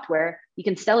one software, you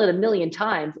can sell it 1 million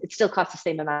times, it still costs the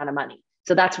same amount of money.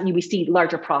 So that's when we see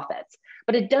larger profits.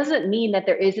 But it doesn't mean that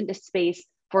there isn't a space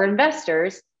for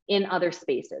investors in other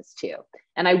spaces too.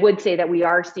 And I would say that we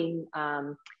are seeing,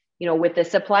 with the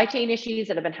supply chain issues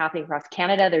that have been happening across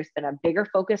Canada, there's been a bigger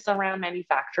focus around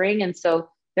manufacturing. And so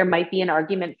there might be an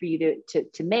argument for you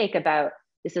to make about,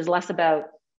 this is less about,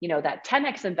 that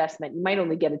 10x investment. You might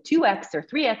only get a 2x or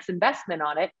 3x investment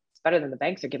on it. It's better than the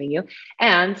banks are giving you.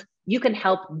 And you can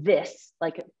help this,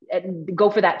 like go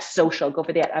for that social, go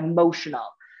for that emotional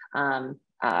for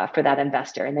that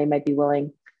investor. And they might be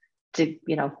willing to,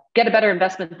 get a better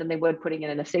investment than they would putting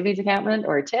it in a savings account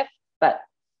or a TIF, but.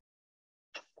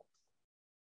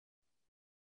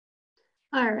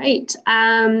 All right.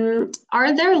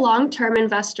 Are there long-term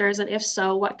investors? And if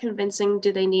so, what convincing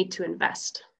do they need to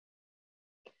invest?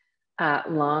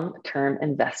 Long-term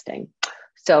investing.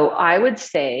 So I would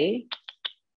say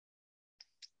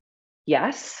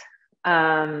yes.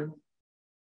 When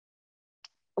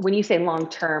you say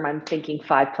long-term, I'm thinking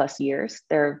 5+ years.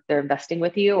 They're investing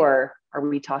with you, or are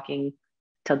we talking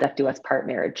till death do us part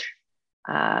marriage?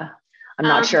 I'm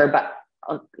not sure, but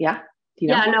yeah.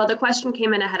 Yeah, no, the question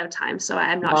came in ahead of time, so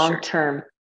I'm not sure. Long-term.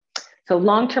 So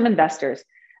long-term investors.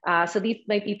 So these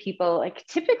might be people, like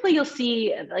typically you'll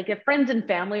see, like if friends and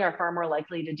family are far more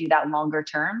likely to do that longer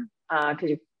term,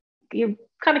 because you're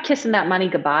kind of kissing that money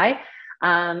goodbye.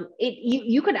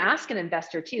 You could ask an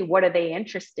investor too, what are they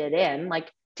interested in?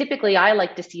 Like typically I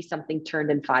like to see something turned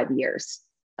in 5 years.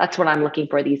 That's what I'm looking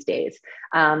for these days.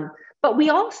 But we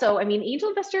also, angel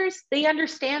investors, they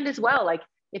understand as well. Like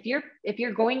if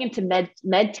you're going into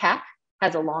med tech,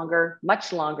 has a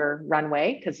much longer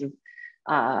runway because of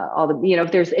all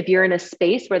the, if you're in a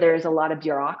space where there's a lot of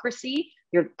bureaucracy,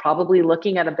 you're probably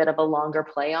looking at a bit of a longer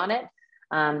play on it.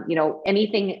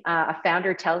 Anything a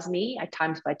founder tells me, I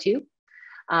times by 2.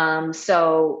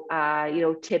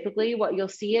 Typically what you'll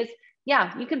see is,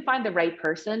 you can find the right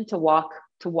person to walk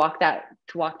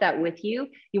that with you.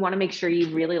 You want to make sure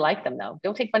you really like them though.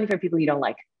 Don't take money from people you don't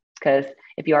like, because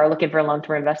if you are looking for a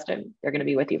long-term investment, they're going to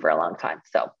be with you for a long time.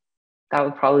 So that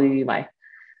would probably be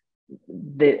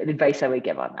the advice I would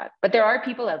give on that. But there are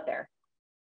people out there.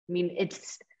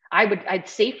 I'd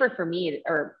safer for me,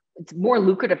 or it's more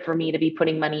lucrative for me to be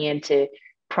putting money into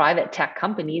private tech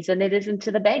companies than it is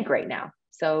into the bank right now.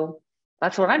 So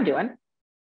that's what I'm doing.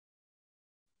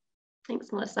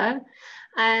 Thanks, Melissa.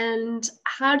 And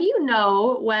how do you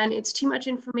know when it's too much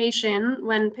information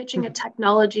when pitching a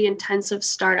technology intensive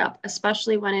startup,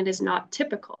 especially when it is not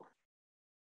typical?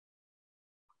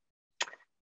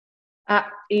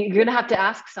 You're going to have to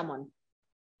ask someone.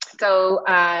 So,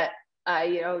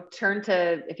 turn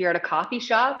to, if you're at a coffee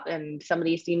shop and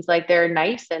somebody seems like they're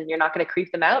nice and you're not going to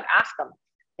creep them out, ask them.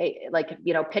 Hey,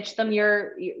 pitch them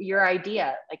your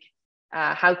idea. Like,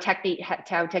 how techy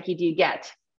do you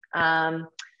get? I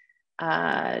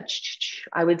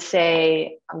would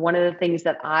say one of the things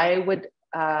that I would,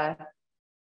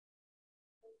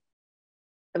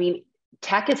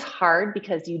 tech is hard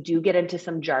because you do get into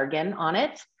some jargon on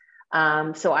it.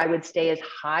 So I would stay as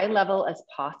high level as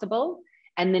possible.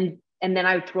 And then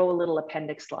I would throw a little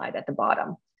appendix slide at the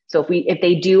bottom. So if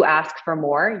they do ask for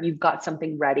more, you've got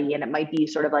something ready, and it might be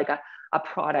sort of like a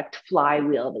product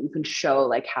flywheel that you can show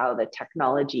like how the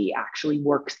technology actually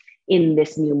works in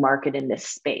this new market, in this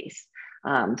space.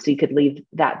 So you could leave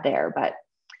that there, but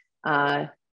or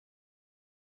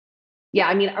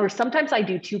sometimes I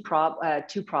do two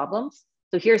problems.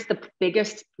 So here's the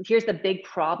big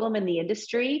problem in the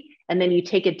industry. And then you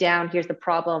take it down, here's the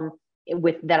problem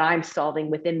that I'm solving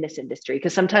within this industry.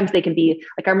 Because sometimes they can be,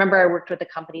 like, I remember I worked with a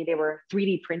company, they were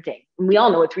 3D printing. And we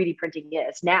all know what 3D printing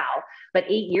is now, but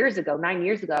 9 years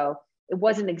ago, it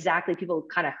wasn't exactly, people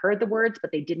kind of heard the words,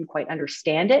 but they didn't quite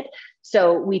understand it.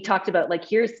 So we talked about like,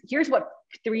 here's what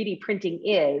 3D printing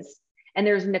is. And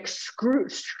there's an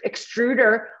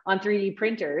extruder on 3D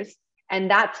printers. And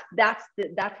that's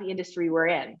the industry we're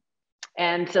in.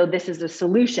 And so this is a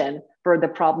solution for the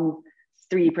problem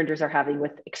 3D printers are having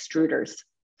with extruders,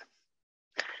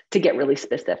 to get really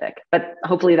specific, but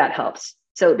hopefully that helps.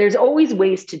 So there's always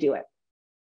ways to do it.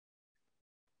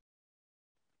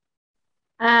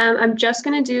 I'm just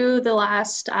going to do the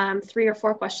last 3 or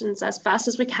 4 questions as fast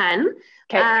as we can.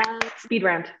 Okay, speed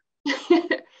round.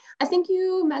 I think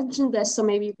you mentioned this, so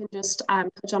maybe you can just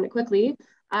touch on it quickly.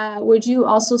 Would you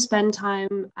also spend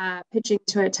time pitching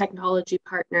to a technology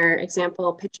partner,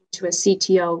 example, pitching to a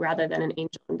CTO rather than an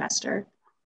angel investor?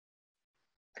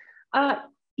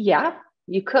 Yeah,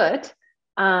 you could.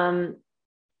 The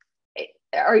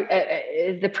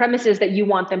premise is that you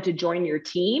want them to join your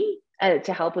team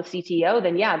to help with CTO,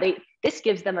 then yeah, this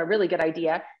gives them a really good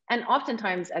idea. And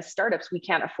oftentimes as startups, we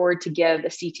can't afford to give the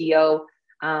CTO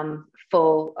a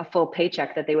full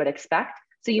paycheck that they would expect.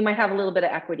 So you might have a little bit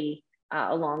of equity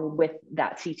along with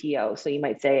that CTO. So you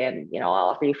might say, and I'll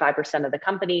offer you 5% of the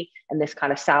company and this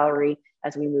kind of salary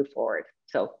as we move forward.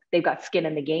 So they've got skin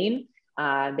in the game.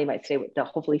 They might they'll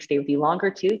hopefully stay with you longer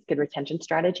too. Good retention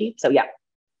strategy. So yeah.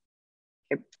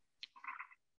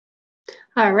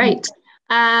 All right.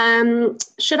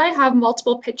 Should I have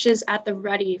multiple pitches at the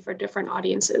ready for different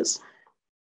audiences?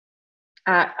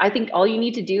 I think all you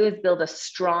need to do is build a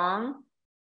strong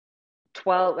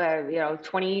 12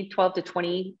 to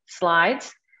 20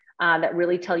 slides that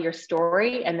really tell your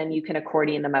story, and then you can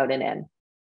accordion them out and in.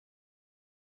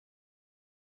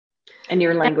 And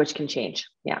your language can change.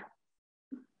 Yeah.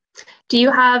 Do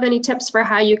you have any tips for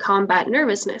how you combat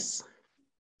nervousness?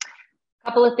 A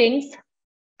couple of things.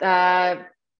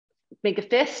 Make a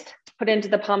fist, put it into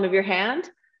the palm of your hand,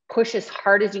 push as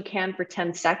hard as you can for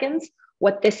 10 seconds.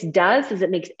 What this does is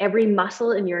it makes every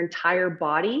muscle in your entire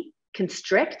body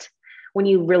constrict. When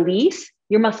you release,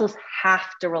 your muscles have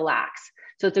to relax.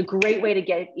 So it's a great way to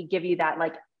give you that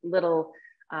like little,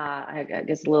 a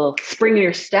little spring in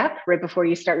your step right before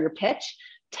you start your pitch.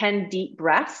 10 deep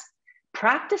breaths.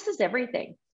 Practice is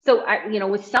everything. So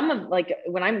with some of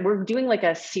when we're doing like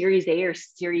a Series A or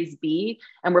Series B,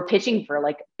 and we're pitching for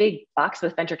like big bucks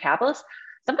with venture capitalists,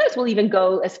 sometimes we'll even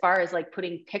go as far as like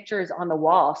putting pictures on the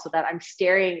wall so that I'm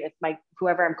staring at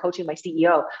whoever I'm coaching, my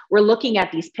CEO, we're looking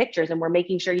at these pictures and we're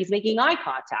making sure he's making eye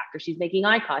contact or she's making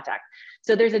eye contact.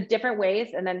 So there's a different ways,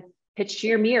 and then pitch to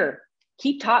your mirror.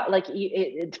 Keep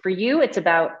for you, it's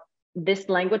about this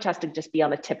language has to just be on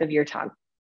the tip of your tongue.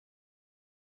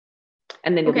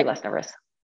 And then you'll be less nervous.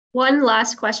 One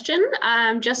last question,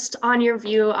 just on your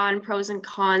view on pros and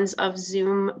cons of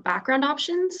Zoom background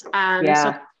options.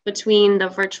 So between the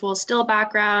virtual still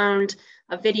background,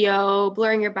 a video,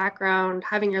 blurring your background,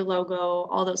 having your logo,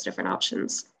 all those different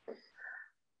options.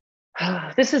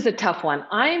 This is a tough one.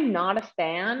 I'm not a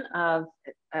fan of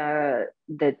the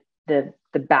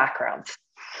backgrounds.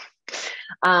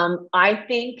 I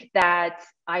think that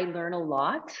I learn a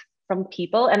lot from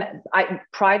people, and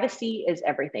privacy is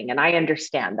everything, and I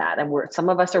understand that. And some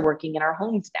of us are working in our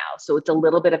homes now, so it's a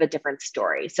little bit of a different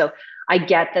story. So I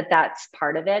get that that's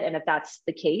part of it, and if that's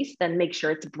the case, then make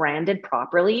sure it's branded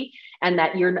properly, and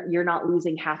that you're not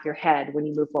losing half your head when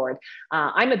you move forward.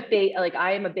 I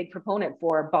am a big proponent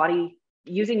for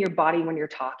using your body when you're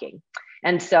talking.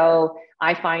 And so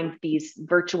I find these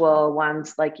virtual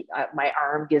ones, like my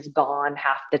arm is gone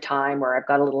half the time, or I've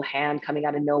got a little hand coming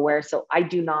out of nowhere. So I'm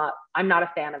not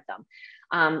a fan of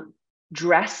them.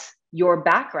 Dress your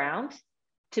background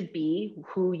to be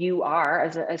who you are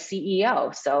as a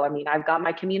CEO. So, I mean, I've got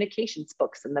my communications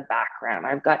books in the background.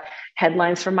 I've got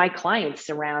headlines from my clients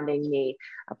surrounding me,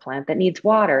 a plant that needs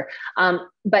water.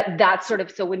 But that's sort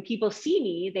of, so when people see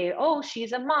me, oh,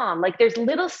 she's a mom. Like, there's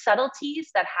little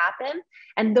subtleties that happen,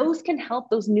 and those can help,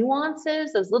 those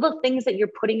nuances, those little things that you're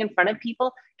putting in front of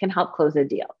people can help close a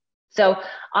deal. So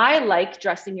I like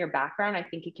dressing your background. I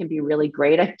think it can be really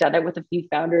great. I've done it with a few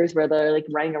founders where they're like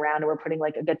running around and we're putting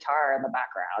like a guitar in the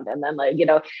background. And then like,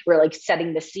 we're like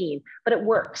setting the scene, but it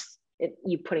works.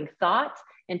 You putting thought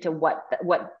into what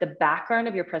the background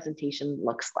of your presentation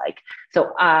looks like.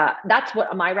 So that's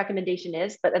what my recommendation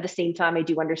is. But at the same time, I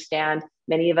do understand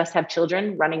many of us have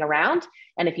children running around.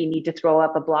 And if you need to throw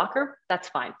up a blocker, that's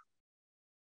fine.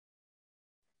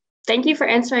 Thank you for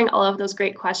answering all of those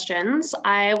great questions.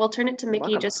 I will turn it to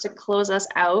Mickey just to close us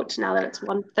out now that it's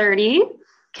 1:30.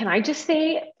 Can I just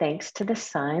say thanks to the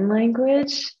sign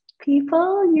language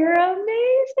people? You're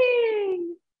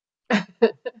amazing.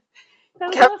 That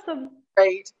was awesome.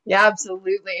 Great. Yeah,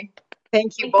 absolutely.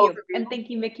 Thank you both. And thank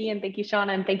you, Mickey, and thank you,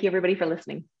 Shauna, and thank you everybody for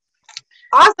listening.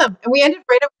 Awesome. And we ended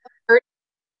right up with 30.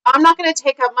 I'm not going to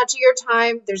take up much of your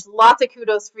time. There's lots of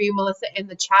kudos for you, Melissa, in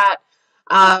the chat.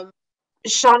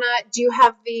 Shauna, do you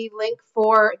have the link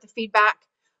for the feedback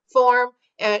form?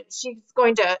 She's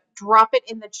going to drop it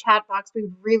in the chat box. We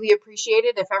would really appreciate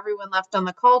it if everyone left on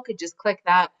the call could just click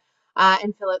that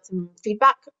and fill out some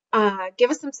feedback.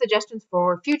 Give us some suggestions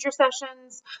for future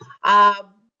sessions.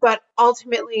 But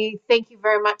ultimately, thank you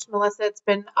very much, Melissa. It's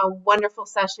been a wonderful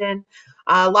session.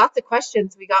 Lots of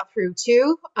questions we got through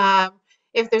too.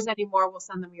 If there's any more, we'll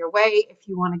send them your way. If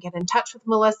you want to get in touch with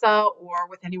Melissa or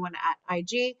with anyone at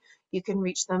IG, you can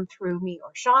reach them through me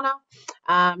or Shauna.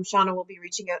 Shauna will be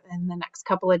reaching out in the next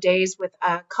couple of days with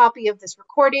a copy of this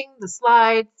recording, the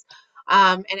slides,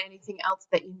 and anything else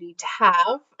that you need to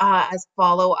have as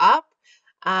follow-up.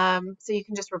 So you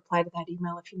can just reply to that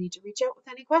email if you need to reach out with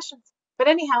any questions. But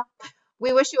anyhow,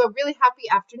 we wish you a really happy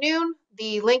afternoon.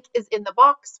 The link is in the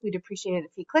box. We'd appreciate it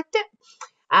if you clicked it.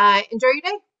 Enjoy your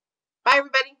day. Bye,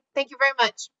 everybody. Thank you very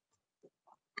much.